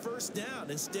have been a 1st down.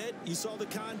 Instead, you saw the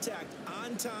contact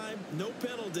on time, no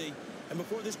penalty, and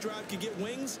before this drive could get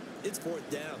wings, it's 4th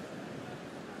down.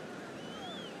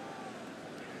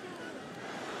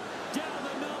 Down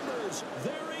the numbers.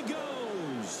 There he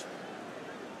goes.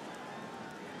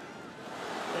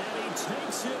 And he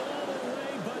takes it all the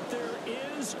way, but there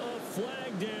is a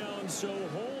flag down, so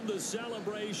hold the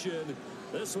celebration.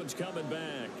 This one's coming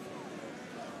back.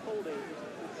 Holding,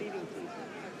 conceding team.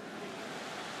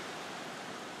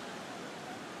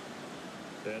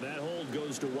 And that hold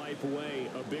goes to wipe away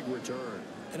a big return.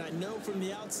 And I know from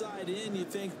the outside in, you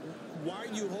think, why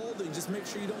are you holding? Just make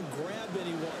sure you don't grab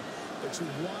anyone. But you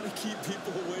want to keep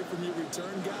people away from your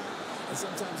return guy. And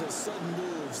sometimes those sudden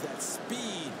moves, that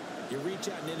speed, you reach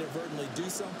out and inadvertently do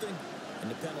something, and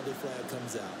the penalty flag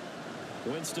comes out.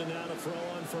 Winston now to throw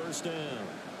on 1st down.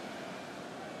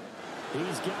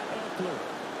 He's got Eckler.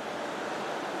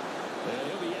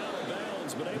 And he'll be out of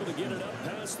bounds, but able to get it up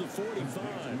past the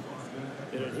 45.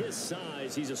 And at his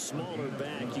size, he's a smaller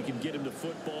back. You can get him to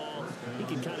football. He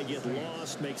can kind of get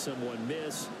lost, make someone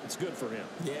miss. It's good for him.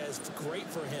 Yeah, it's great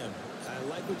for him. I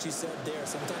like what you said there.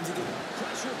 Sometimes he gets...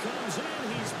 Pressure comes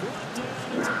in. He's brought down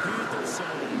into Panthers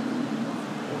side.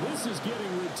 Well, this is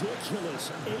getting ridiculous.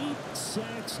 8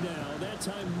 sacks now. That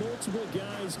time, multiple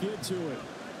guys get to it.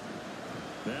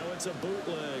 Now it's a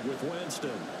bootleg with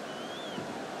Winston.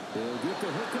 He'll get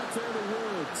the hook up there to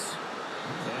Woods.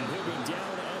 And he'll be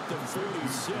down at the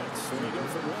 46. And they go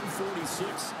from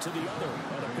 146 to the other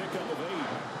on a pickup of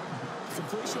 8.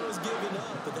 Completion was given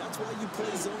up, but that's why you play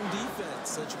zone defense,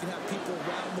 so that you can have people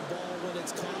around the ball when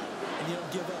it's caught, and you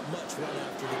don't give up much right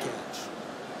after the catch.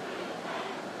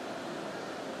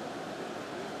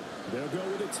 They'll go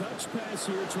with a touch pass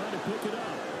here, trying to pick it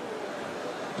up.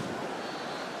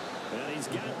 And he's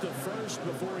got the first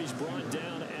before he's brought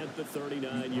down at the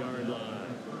 39-yard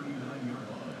line. 39-yard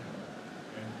line.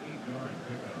 An 8-yard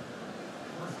pickup.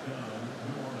 1st down,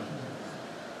 New Orleans.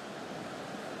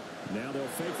 Now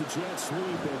they'll fake the jet sweep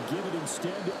and give it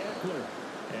instead to Eckler.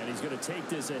 And he's going to take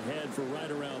this ahead for right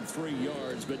around 3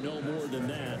 yards, but no more than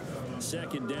that.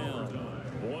 2nd down.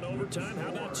 1 overtime. How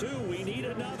about 2? We need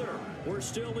another. We're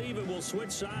still even. We'll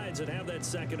switch sides and have that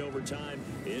 2nd overtime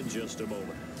in just a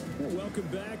moment. Welcome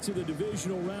back to the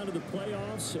divisional round of the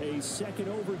playoffs. A 2nd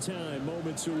overtime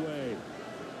moments away.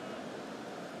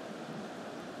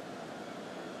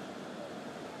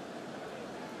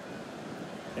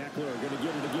 Eckler going to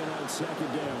get it again on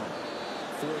 2nd down.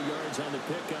 4 yards on the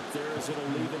pickup there as it'll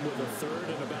leave him with a 3rd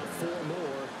and about 4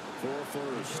 more for a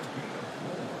 1st.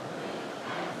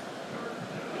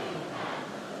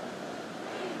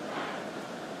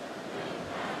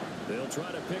 They'll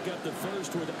try to pick up the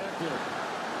 1st with Eckler.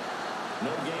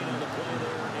 No gain on the play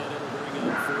there, and it'll bring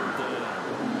up 4th down.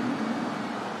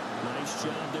 Nice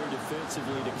job there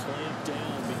defensively to clamp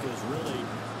down, because really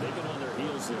they've been on their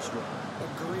heels this drive.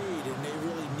 Agreed, and they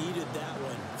really needed that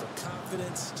one for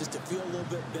confidence, just to feel a little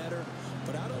bit better.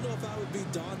 But I don't know if I would be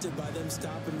daunted by them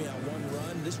stopping me on one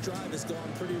run. This drive has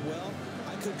gone pretty well.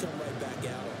 I could come right back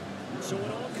at them. So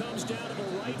it all comes down to the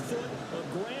right foot of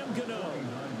Graham Gano.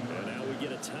 And now we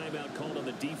get a timeout called on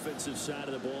the defensive side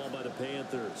of the ball by the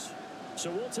Panthers. So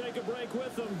we'll take a break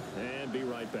with them and be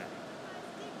right back.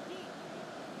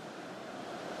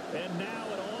 And now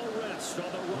it all rests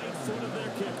on the right foot of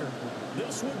their kicker.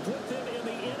 This would put them in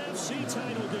the NFC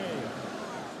title game.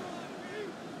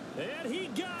 And he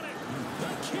got it.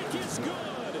 The kick is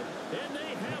good. And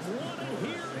they have won it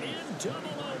here in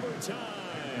double overtime.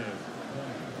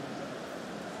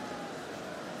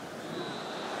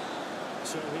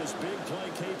 So his big play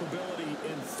capability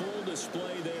in full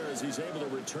display there as he's able to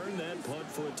return that punt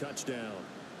for a touchdown.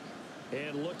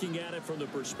 And looking at it from the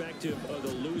perspective of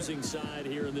the losing side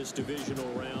here in this divisional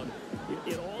round,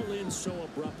 it all ends so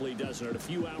abruptly, doesn't it? A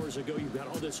few hours ago, you've got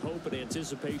all this hope and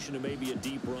anticipation of maybe a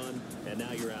deep run, and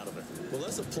now you're out of it. Well,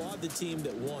 let's applaud the team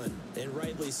that won, and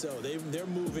rightly so. They're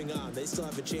moving on. They still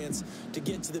have a chance to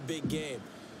get to the big game.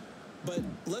 But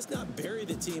let's not bury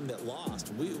the team that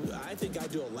lost. I think I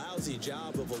do a lousy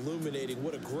job of illuminating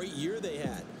what a great year they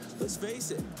had. Let's face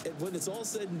it, when it's all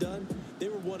said and done, they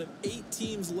were one of 8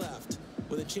 teams left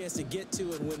with a chance to get to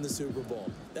and win the Super Bowl.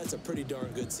 That's a pretty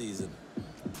darn good season.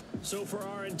 So for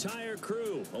our entire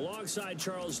crew, alongside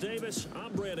Charles Davis,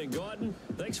 I'm Brandon Gaudin.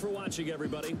 Thanks for watching,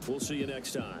 everybody. We'll see you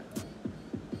next time.